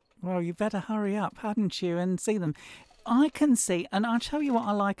to it. Well, you better hurry up, hadn't you, and see them. I can see, and I'll tell you what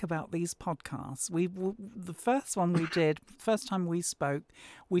I like about these podcasts. The first one we did, first time we spoke,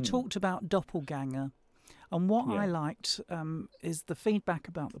 we talked about Doppelganger. And what I liked is the feedback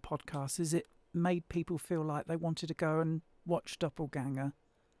about the podcast is it made people feel like they wanted to go and watch Doppelganger.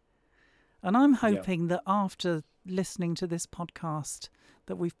 And I'm hoping that after listening to this podcast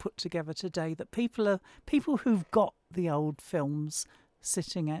that we've put together today, that people who've got the old films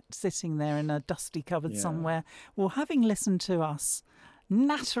sitting there in a dusty cupboard somewhere, well, having listened to us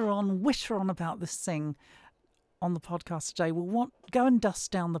natter on, witter on about this thing on the podcast today, will go and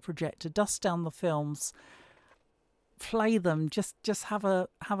dust down the projector, dust down the films, play them, just have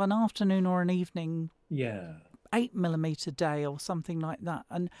an afternoon or an evening 8mm day or something like that,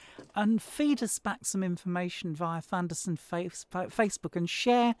 and feed us back some information via Fanderson Facebook and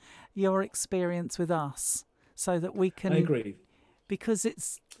share your experience with us so that we can. I agree. Because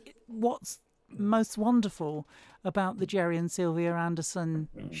it's what's most wonderful about the Jerry and Sylvia Anderson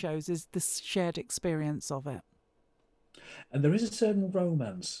shows is this shared experience of it. And there is a certain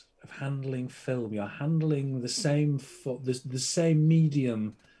romance of handling film. You're handling the same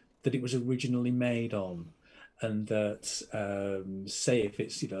medium that it was originally made on, and that say if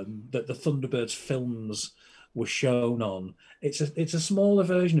it's that the Thunderbirds films were shown on, it's a smaller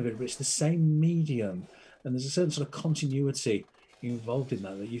version of it, but it's the same medium, and there's a certain sort of continuity involved in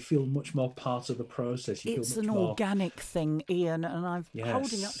that you feel much more part of the process. It's an organic thing, Ian, and I'm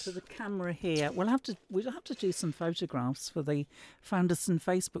holding up to the camera here. We'll have to do some photographs for the Fanderson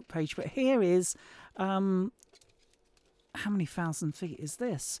Facebook page, but here is how many thousand feet is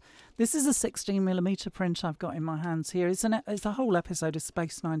this? This is a 16mm print I've got in my hands here. It's a whole episode of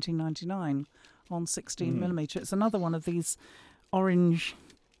Space 1999 on 16mm. It's another one of these orange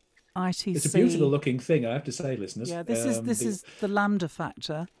ITC. It's a beautiful looking thing, I have to say, listeners. Yeah, this is the Lambda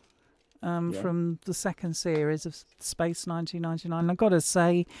Factor from the second series of Space 1999. I've got to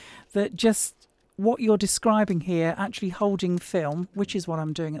say that just what you're describing here, actually holding film, which is what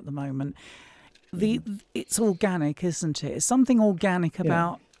I'm doing at the moment, it's organic, isn't it? It's something organic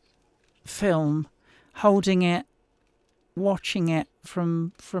about film, holding it, watching it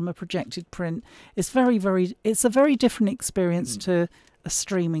from a projected print. It's it's a very different experience to a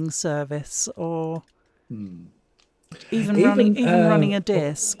streaming service or even running a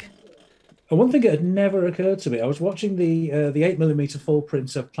disc. And one thing that had never occurred to me, I was watching the 8mm full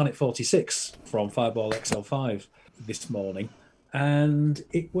print of Planet 46 from Fireball XL5 this morning, and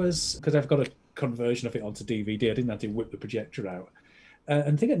it was because I've got a conversion of it onto DVD. I didn't have to whip the projector out.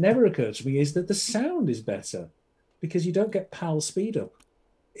 And the thing that never occurred to me is that the sound is better because you don't get PAL speed up.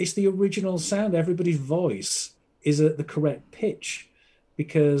 It's the original sound. Everybody's voice is at the correct pitch.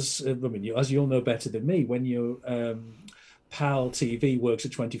 Because, as you'll know better than me, when your PAL TV works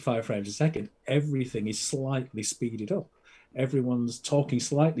at 25 frames a second, everything is slightly speeded up. Everyone's talking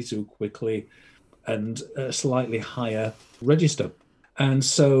slightly too quickly and a slightly higher register. And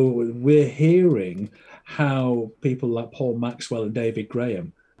so we're hearing how people like Paul Maxwell and David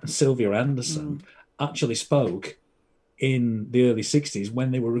Graham and Sylvia Anderson actually spoke in the early 60s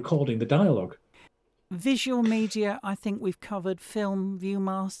when they were recording the dialogue. Visual media, I think we've covered. Film,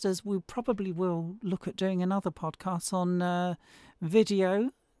 Viewmasters. We probably will look at doing another podcast on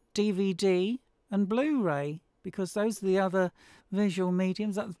video, DVD and Blu-ray, because those are the other visual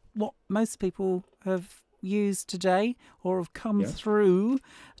mediums. That's what most people have used today or have come through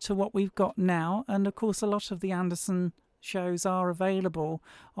to what we've got now. And, of course, a lot of the Anderson shows are available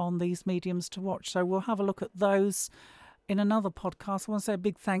on these mediums to watch. So we'll have a look at those in another podcast. I want to say a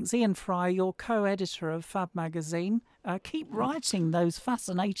big thanks. Ian Fry, your co-editor of Fab Magazine. Keep writing those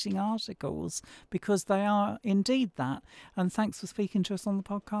fascinating articles because they are indeed that. And thanks for speaking to us on the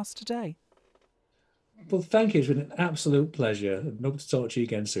podcast today. Well, thank you. It's been an absolute pleasure. And hope to talk to you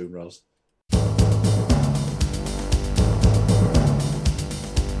again soon, Ros.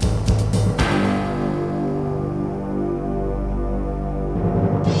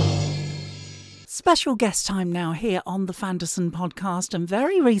 Special guest time now here on the Fanderson Podcast, and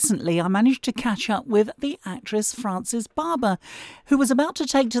very recently I managed to catch up with the actress Frances Barber, who was about to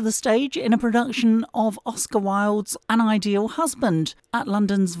take to the stage in a production of Oscar Wilde's An Ideal Husband at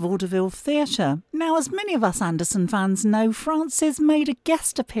London's Vaudeville Theatre. Now, as many of us Anderson fans know, Frances made a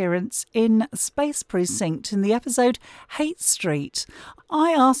guest appearance in Space Precinct in the episode Hate Street.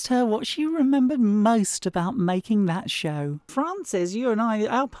 I asked her what she remembered most about making that show. Frances, you and I,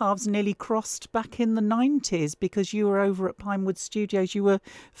 our paths nearly crossed back in the 90s because you were over at Pinewood Studios. You were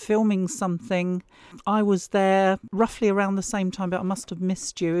filming something. I was there roughly around the same time, but I must have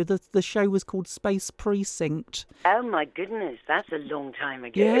missed you. The show was called Space Precinct. Oh, my goodness, that's a long time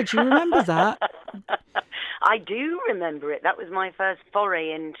ago. Yeah, do you remember that? I do remember it. That was my first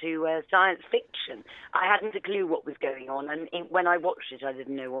foray into science fiction. I hadn't a clue what was going on, and when I watched it, I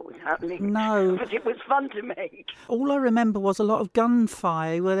didn't know what was happening. No. But it was fun to make. All I remember was a lot of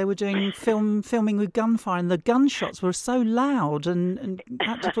gunfire, where they were doing filming with gunfire, and the gunshots were so loud, and you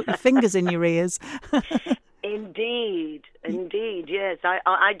had to put your fingers in your ears. Indeed, yes.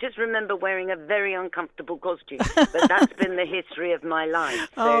 I just remember wearing a very uncomfortable costume, but that's been the history of my life.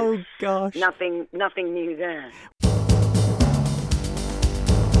 So oh, gosh. Nothing new there.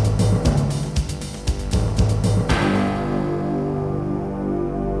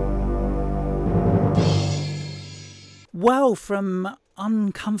 Well, from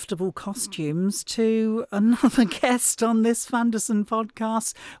uncomfortable costumes to another guest on this Fanderson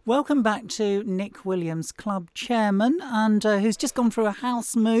podcast. Welcome back to Nick Williams, club chairman, and who's just gone through a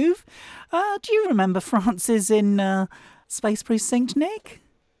house move. Do you remember Frances in Space Precinct, Nick?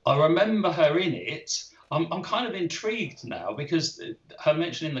 I remember her in it. I'm kind of intrigued now because her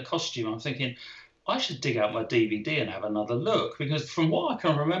mentioning the costume, I'm thinking I should dig out my DVD and have another look, because from what I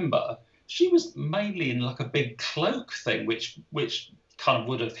can remember, she was mainly in like a big cloak thing, which kind of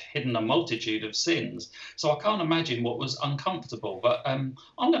would have hidden a multitude of sins. So I can't imagine what was uncomfortable, but I'm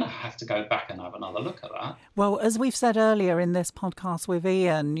going to have to go back and have another look at that. Well, as we've said earlier in this podcast with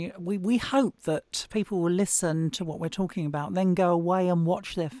Ian, we hope that people will listen to what we're talking about, then go away and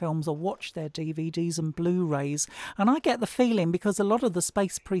watch their films or watch their DVDs and Blu-rays. And I get the feeling, because a lot of the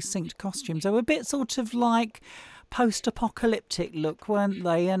Space Precinct costumes are a bit sort of like post-apocalyptic look, weren't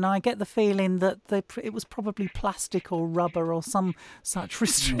they? And I get the feeling that it was probably plastic or rubber or some such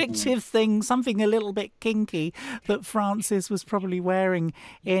restrictive thing, something a little bit kinky, that Frances was probably wearing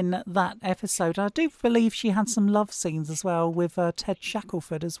in that episode. I do believe she had some love scenes as well with Ted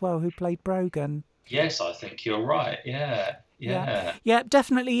Shackelford as well, who played Brogan. Yes, I think you're right. Yeah. Yeah,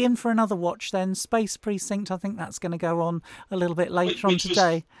 definitely in for another watch then. Space Precinct, I think that's going to go on a little bit later on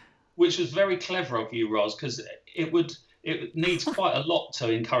today. Which was very clever of you, Ros, because it needs quite a lot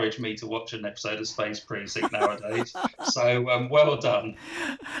to encourage me to watch an episode of Space Precinct nowadays. So well done.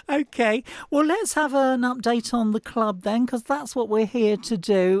 Okay, well, let's have an update on the club then, because that's what we're here to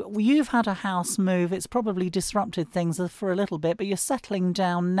do. You've had a house move. It's probably disrupted things for a little bit, but you're settling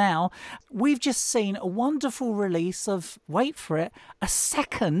down now. We've just seen a wonderful release of, wait for it, a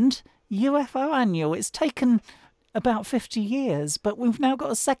second UFO annual. It's taken about 50 years, but we've now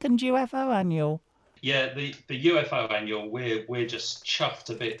got a second UFO annual. Yeah, the UFO annual, we're just chuffed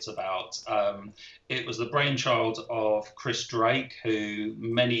to bits about. It was the brainchild of Chris Drake, who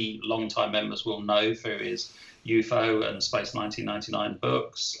many long-time members will know through his UFO and Space 1999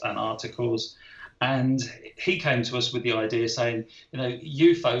 books and articles. And he came to us with the idea saying,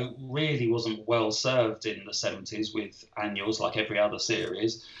 UFO really wasn't well served in the 70s with annuals like every other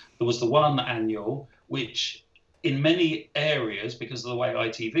series. There was the one annual, which in many areas, because of the way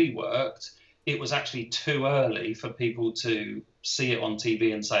ITV worked, it was actually too early for people to see it on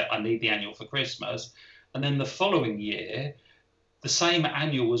TV and say, I need the annual for Christmas. And then the following year, the same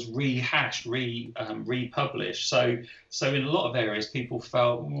annual was rehashed, republished. So in a lot of areas, people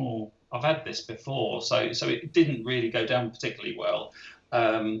felt, I've had this before. So it didn't really go down particularly well.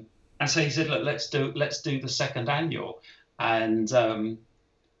 And so he said, look, let's do the second annual. And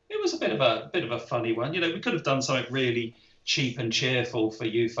it was a bit of a funny one. We could have done something really cheap and cheerful for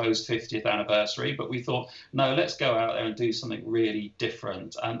UFO's 50th anniversary, but we thought, no, let's go out there and do something really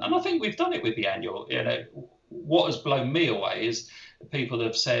different. And I think we've done it with the annual. What has blown me away is people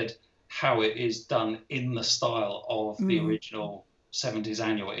have said how it is done in the style of the original 70s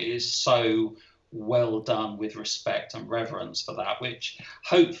annual. It is so well done with respect and reverence for that, which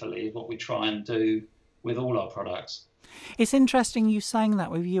hopefully is what we try and do with all our products. It's interesting you saying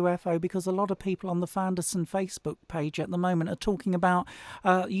that with UFO, because a lot of people on the Fanderson Facebook page at the moment are talking about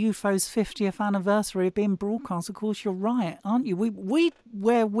UFO's 50th anniversary of being broadcast. Of course, you're right, aren't you? We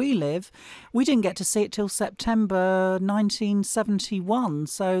where we live, we didn't get to see it till September 1971,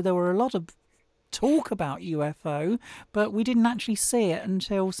 so there were a lot of talk about UFO, but we didn't actually see it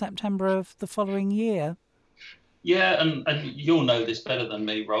until September of the following year. Yeah, and you'll know this better than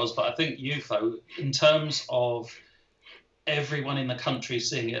me, Ros, but I think UFO, in terms of everyone in the country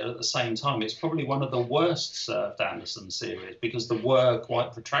seeing it at the same time. It's probably one of the worst served Anderson series because there were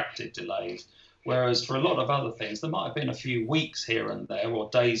quite protracted delays. Whereas for a lot of other things, there might have been a few weeks here and there or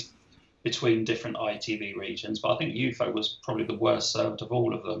days between different ITV regions. But I think UFO was probably the worst served of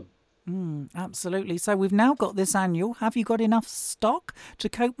all of them. Absolutely. So we've now got this annual. Have you got enough stock to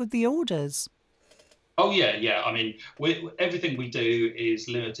cope with the orders? Oh, yeah. I mean, everything we do is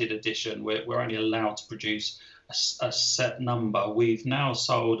limited edition. We're only allowed to produce a set number. We've now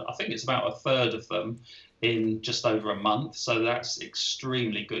sold, I think it's about a third of them in just over a month. So that's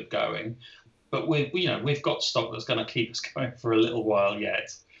extremely good going. But we've got stock that's going to keep us going for a little while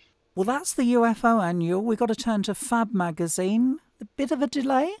yet. Well, that's the UFO annual. We've got to turn to Fab magazine. A bit of a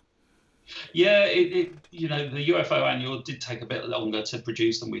delay? Yeah, the UFO annual did take a bit longer to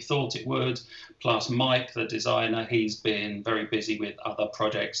produce than we thought it would. Plus, Mike, the designer, he's been very busy with other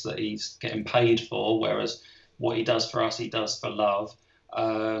projects that he's getting paid for, whereas what he does for us, he does for love.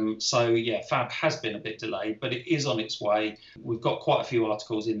 Fab has been a bit delayed, but it is on its way. We've got quite a few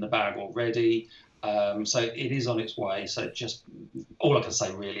articles in the bag already. So it is on its way. So just all I can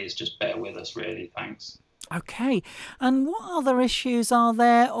say really is just bear with us, really. Thanks. Okay. And what other issues are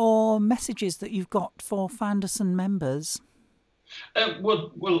there or messages that you've got for Fanderson members?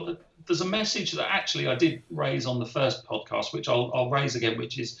 Well, there's a message that actually I did raise on the first podcast, which I'll raise again,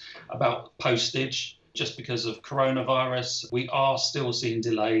 which is about postage. Just because of coronavirus, we are still seeing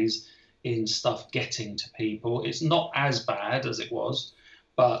delays in stuff getting to people. It's not as bad as it was,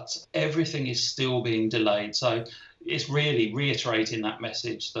 but everything is still being delayed. So it's really reiterating that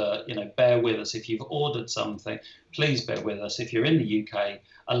message that, bear with us. If you've ordered something, please bear with us. If you're in the UK,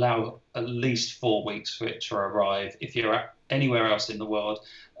 allow at least 4 weeks for it to arrive. If you're anywhere else in the world,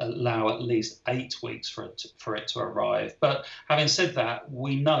 allow at least 8 weeks for it to arrive. But having said that,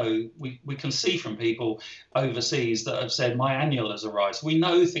 we know, we can see from people overseas that have said, my annual has arrived. So we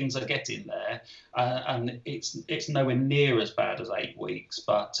know things are getting there, and it's nowhere near as bad as 8 weeks.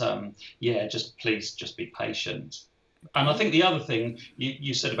 But please be patient. And I think the other thing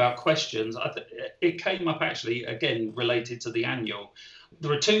you said about questions, it came up actually, again, related to the annual.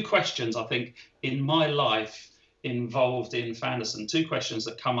 There are 2 questions, I think, in my life involved in Fanderson, 2 questions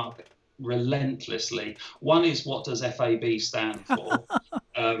that come up relentlessly. One is, what does FAB stand for?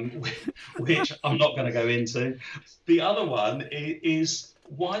 Which I'm not going to go into. The other one is,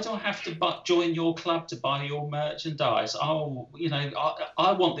 why do I have to join your club to buy your merchandise? Oh,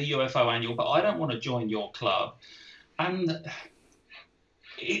 I want the UFO annual, but I don't want to join your club. And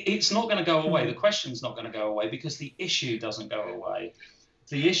it's not going to go away. The question's not going to go away because the issue doesn't go away.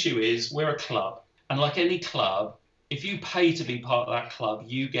 The issue is, we're a club. And like any club, if you pay to be part of that club,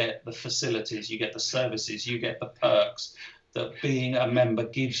 you get the facilities, you get the services, you get the perks that being a member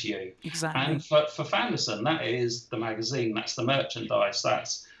gives you. Exactly. And for Fanderson, that is the magazine, that's the merchandise,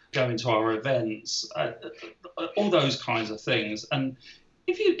 that's going to our events, all those kinds of things. And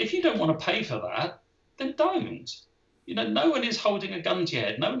if you don't want to pay for that, then don't. No one is holding a gun to your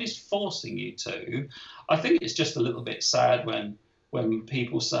head. No one is forcing you to. I think it's just a little bit sad when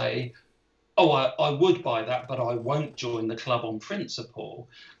people say, oh, I would buy that, but I won't join the club on principle.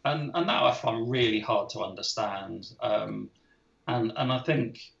 And that I find really hard to understand. And I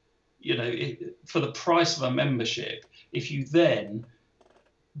think, for the price of a membership, if you then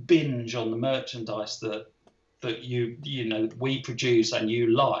binge on the merchandise that we produce and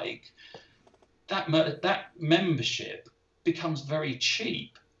you like, that membership becomes very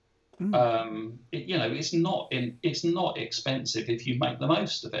cheap. It's not expensive if you make the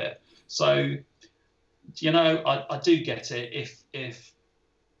most of it. So, I do get it. If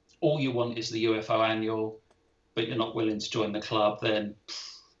all you want is the UFO annual, but you're not willing to join the club, then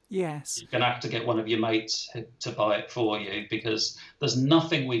yes, you're going to have to get one of your mates to buy it for you, because there's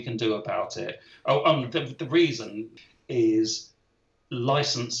nothing we can do about it. The reason is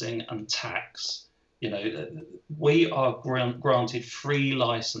licensing and tax. We are granted free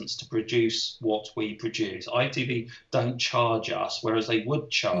license to produce what we produce. ITV don't charge us, whereas they would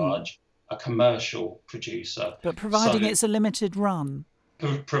charge a commercial producer. But providing it's a limited run.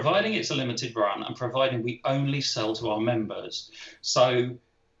 Providing it's a limited run, and providing we only sell to our members. So,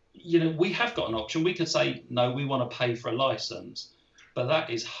 we have got an option. We could say, no, we want to pay for a license, but that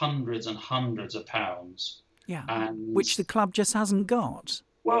is hundreds and hundreds of pounds. Yeah, which the club just hasn't got.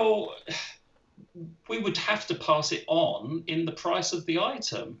 Well, we would have to pass it on in the price of the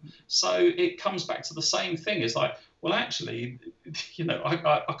item. So it comes back to the same thing. It's like, well, actually,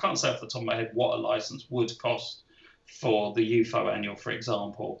 I can't say off the top of my head what a license would cost for the UFO annual, for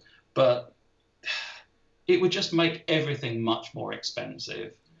example, but it would just make everything much more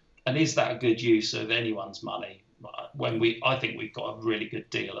expensive. And is that a good use of anyone's money? I think we've got a really good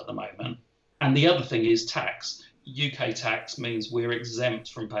deal at the moment. And the other thing is tax. UK tax means we're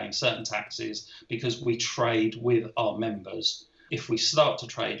exempt from paying certain taxes because we trade with our members. If we start to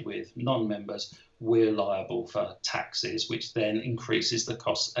trade with non-members, we're liable for taxes, which then increases the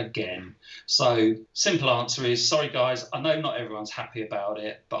cost again. So simple answer is, sorry guys, I know not everyone's happy about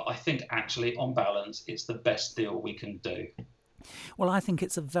it, but I think actually on balance, it's the best deal we can do. Well, I think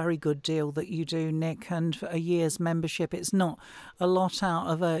it's a very good deal that you do, Nick, and for a year's membership, it's not a lot out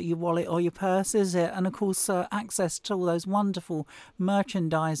of your wallet or your purse, is it? And of course, access to all those wonderful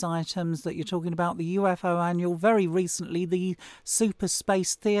merchandise items that you're talking about, the UFO annual, very recently, the Super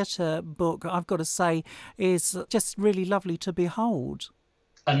Space Theatre book, I've got to say, is just really lovely to behold.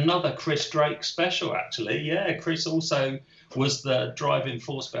 Another Chris Drake special, actually. Yeah, Chris also was the driving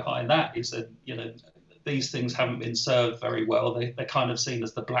force behind that. He said, these things haven't been served very well. They're kind of seen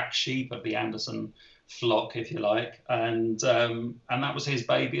as the black sheep of the Anderson flock, if you like, and that was his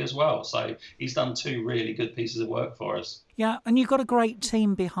baby as well. So he's done 2 really good pieces of work for us. Yeah, and you've got a great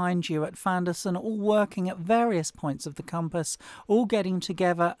team behind you at Fanderson, all working at various points of the compass, all getting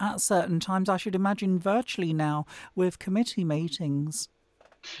together at certain times, I should imagine virtually now, with committee meetings.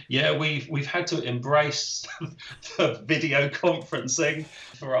 Yeah, we've had to embrace the video conferencing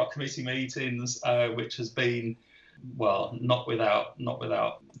for our committee meetings, which has been, well, not without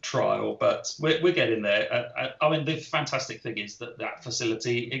trial, but we're getting there. I mean, the fantastic thing is that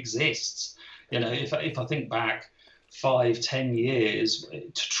facility exists. If I think back 5-10 years,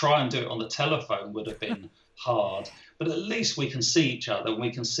 to try and do it on the telephone would have been hard. But at least we can see each other, and we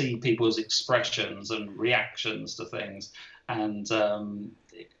can see people's expressions and reactions to things. And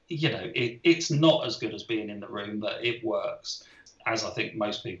it's not as good as being in the room, but it works, as I think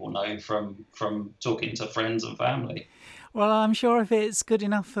most people know from talking to friends and family. Well, I'm sure if it's good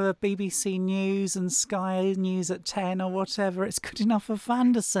enough for BBC News and Sky News at 10 or whatever, it's good enough for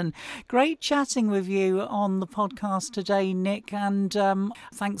Fanderson. Great chatting with you on the podcast today, Nick, and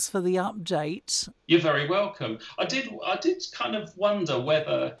thanks for the update. You're very welcome. I did kind of wonder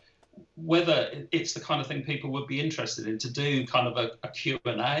whether it's the kind of thing people would be interested in, to do kind of a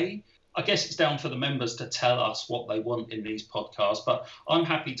Q&A. I guess it's down for the members to tell us what they want in these podcasts, but I'm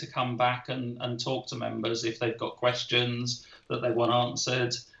happy to come back and talk to members if they've got questions that they want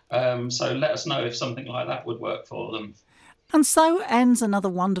answered. So let us know if something like that would work for them. And so ends another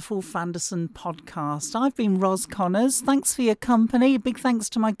wonderful Fanderson podcast. I've been Ros Connors. Thanks for your company. Big thanks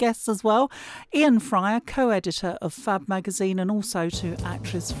to my guests as well. Ian Fryer, co-editor of Fab magazine, and also to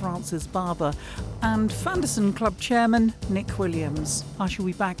actress Frances Barber, and Fanderson Club chairman Nick Williams. I shall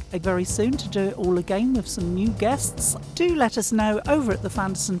be back very soon to do it all again with some new guests. Do let us know over at the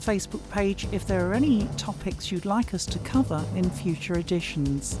Fanderson Facebook page if there are any topics you'd like us to cover in future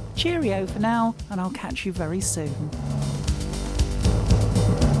editions. Cheerio for now, and I'll catch you very soon.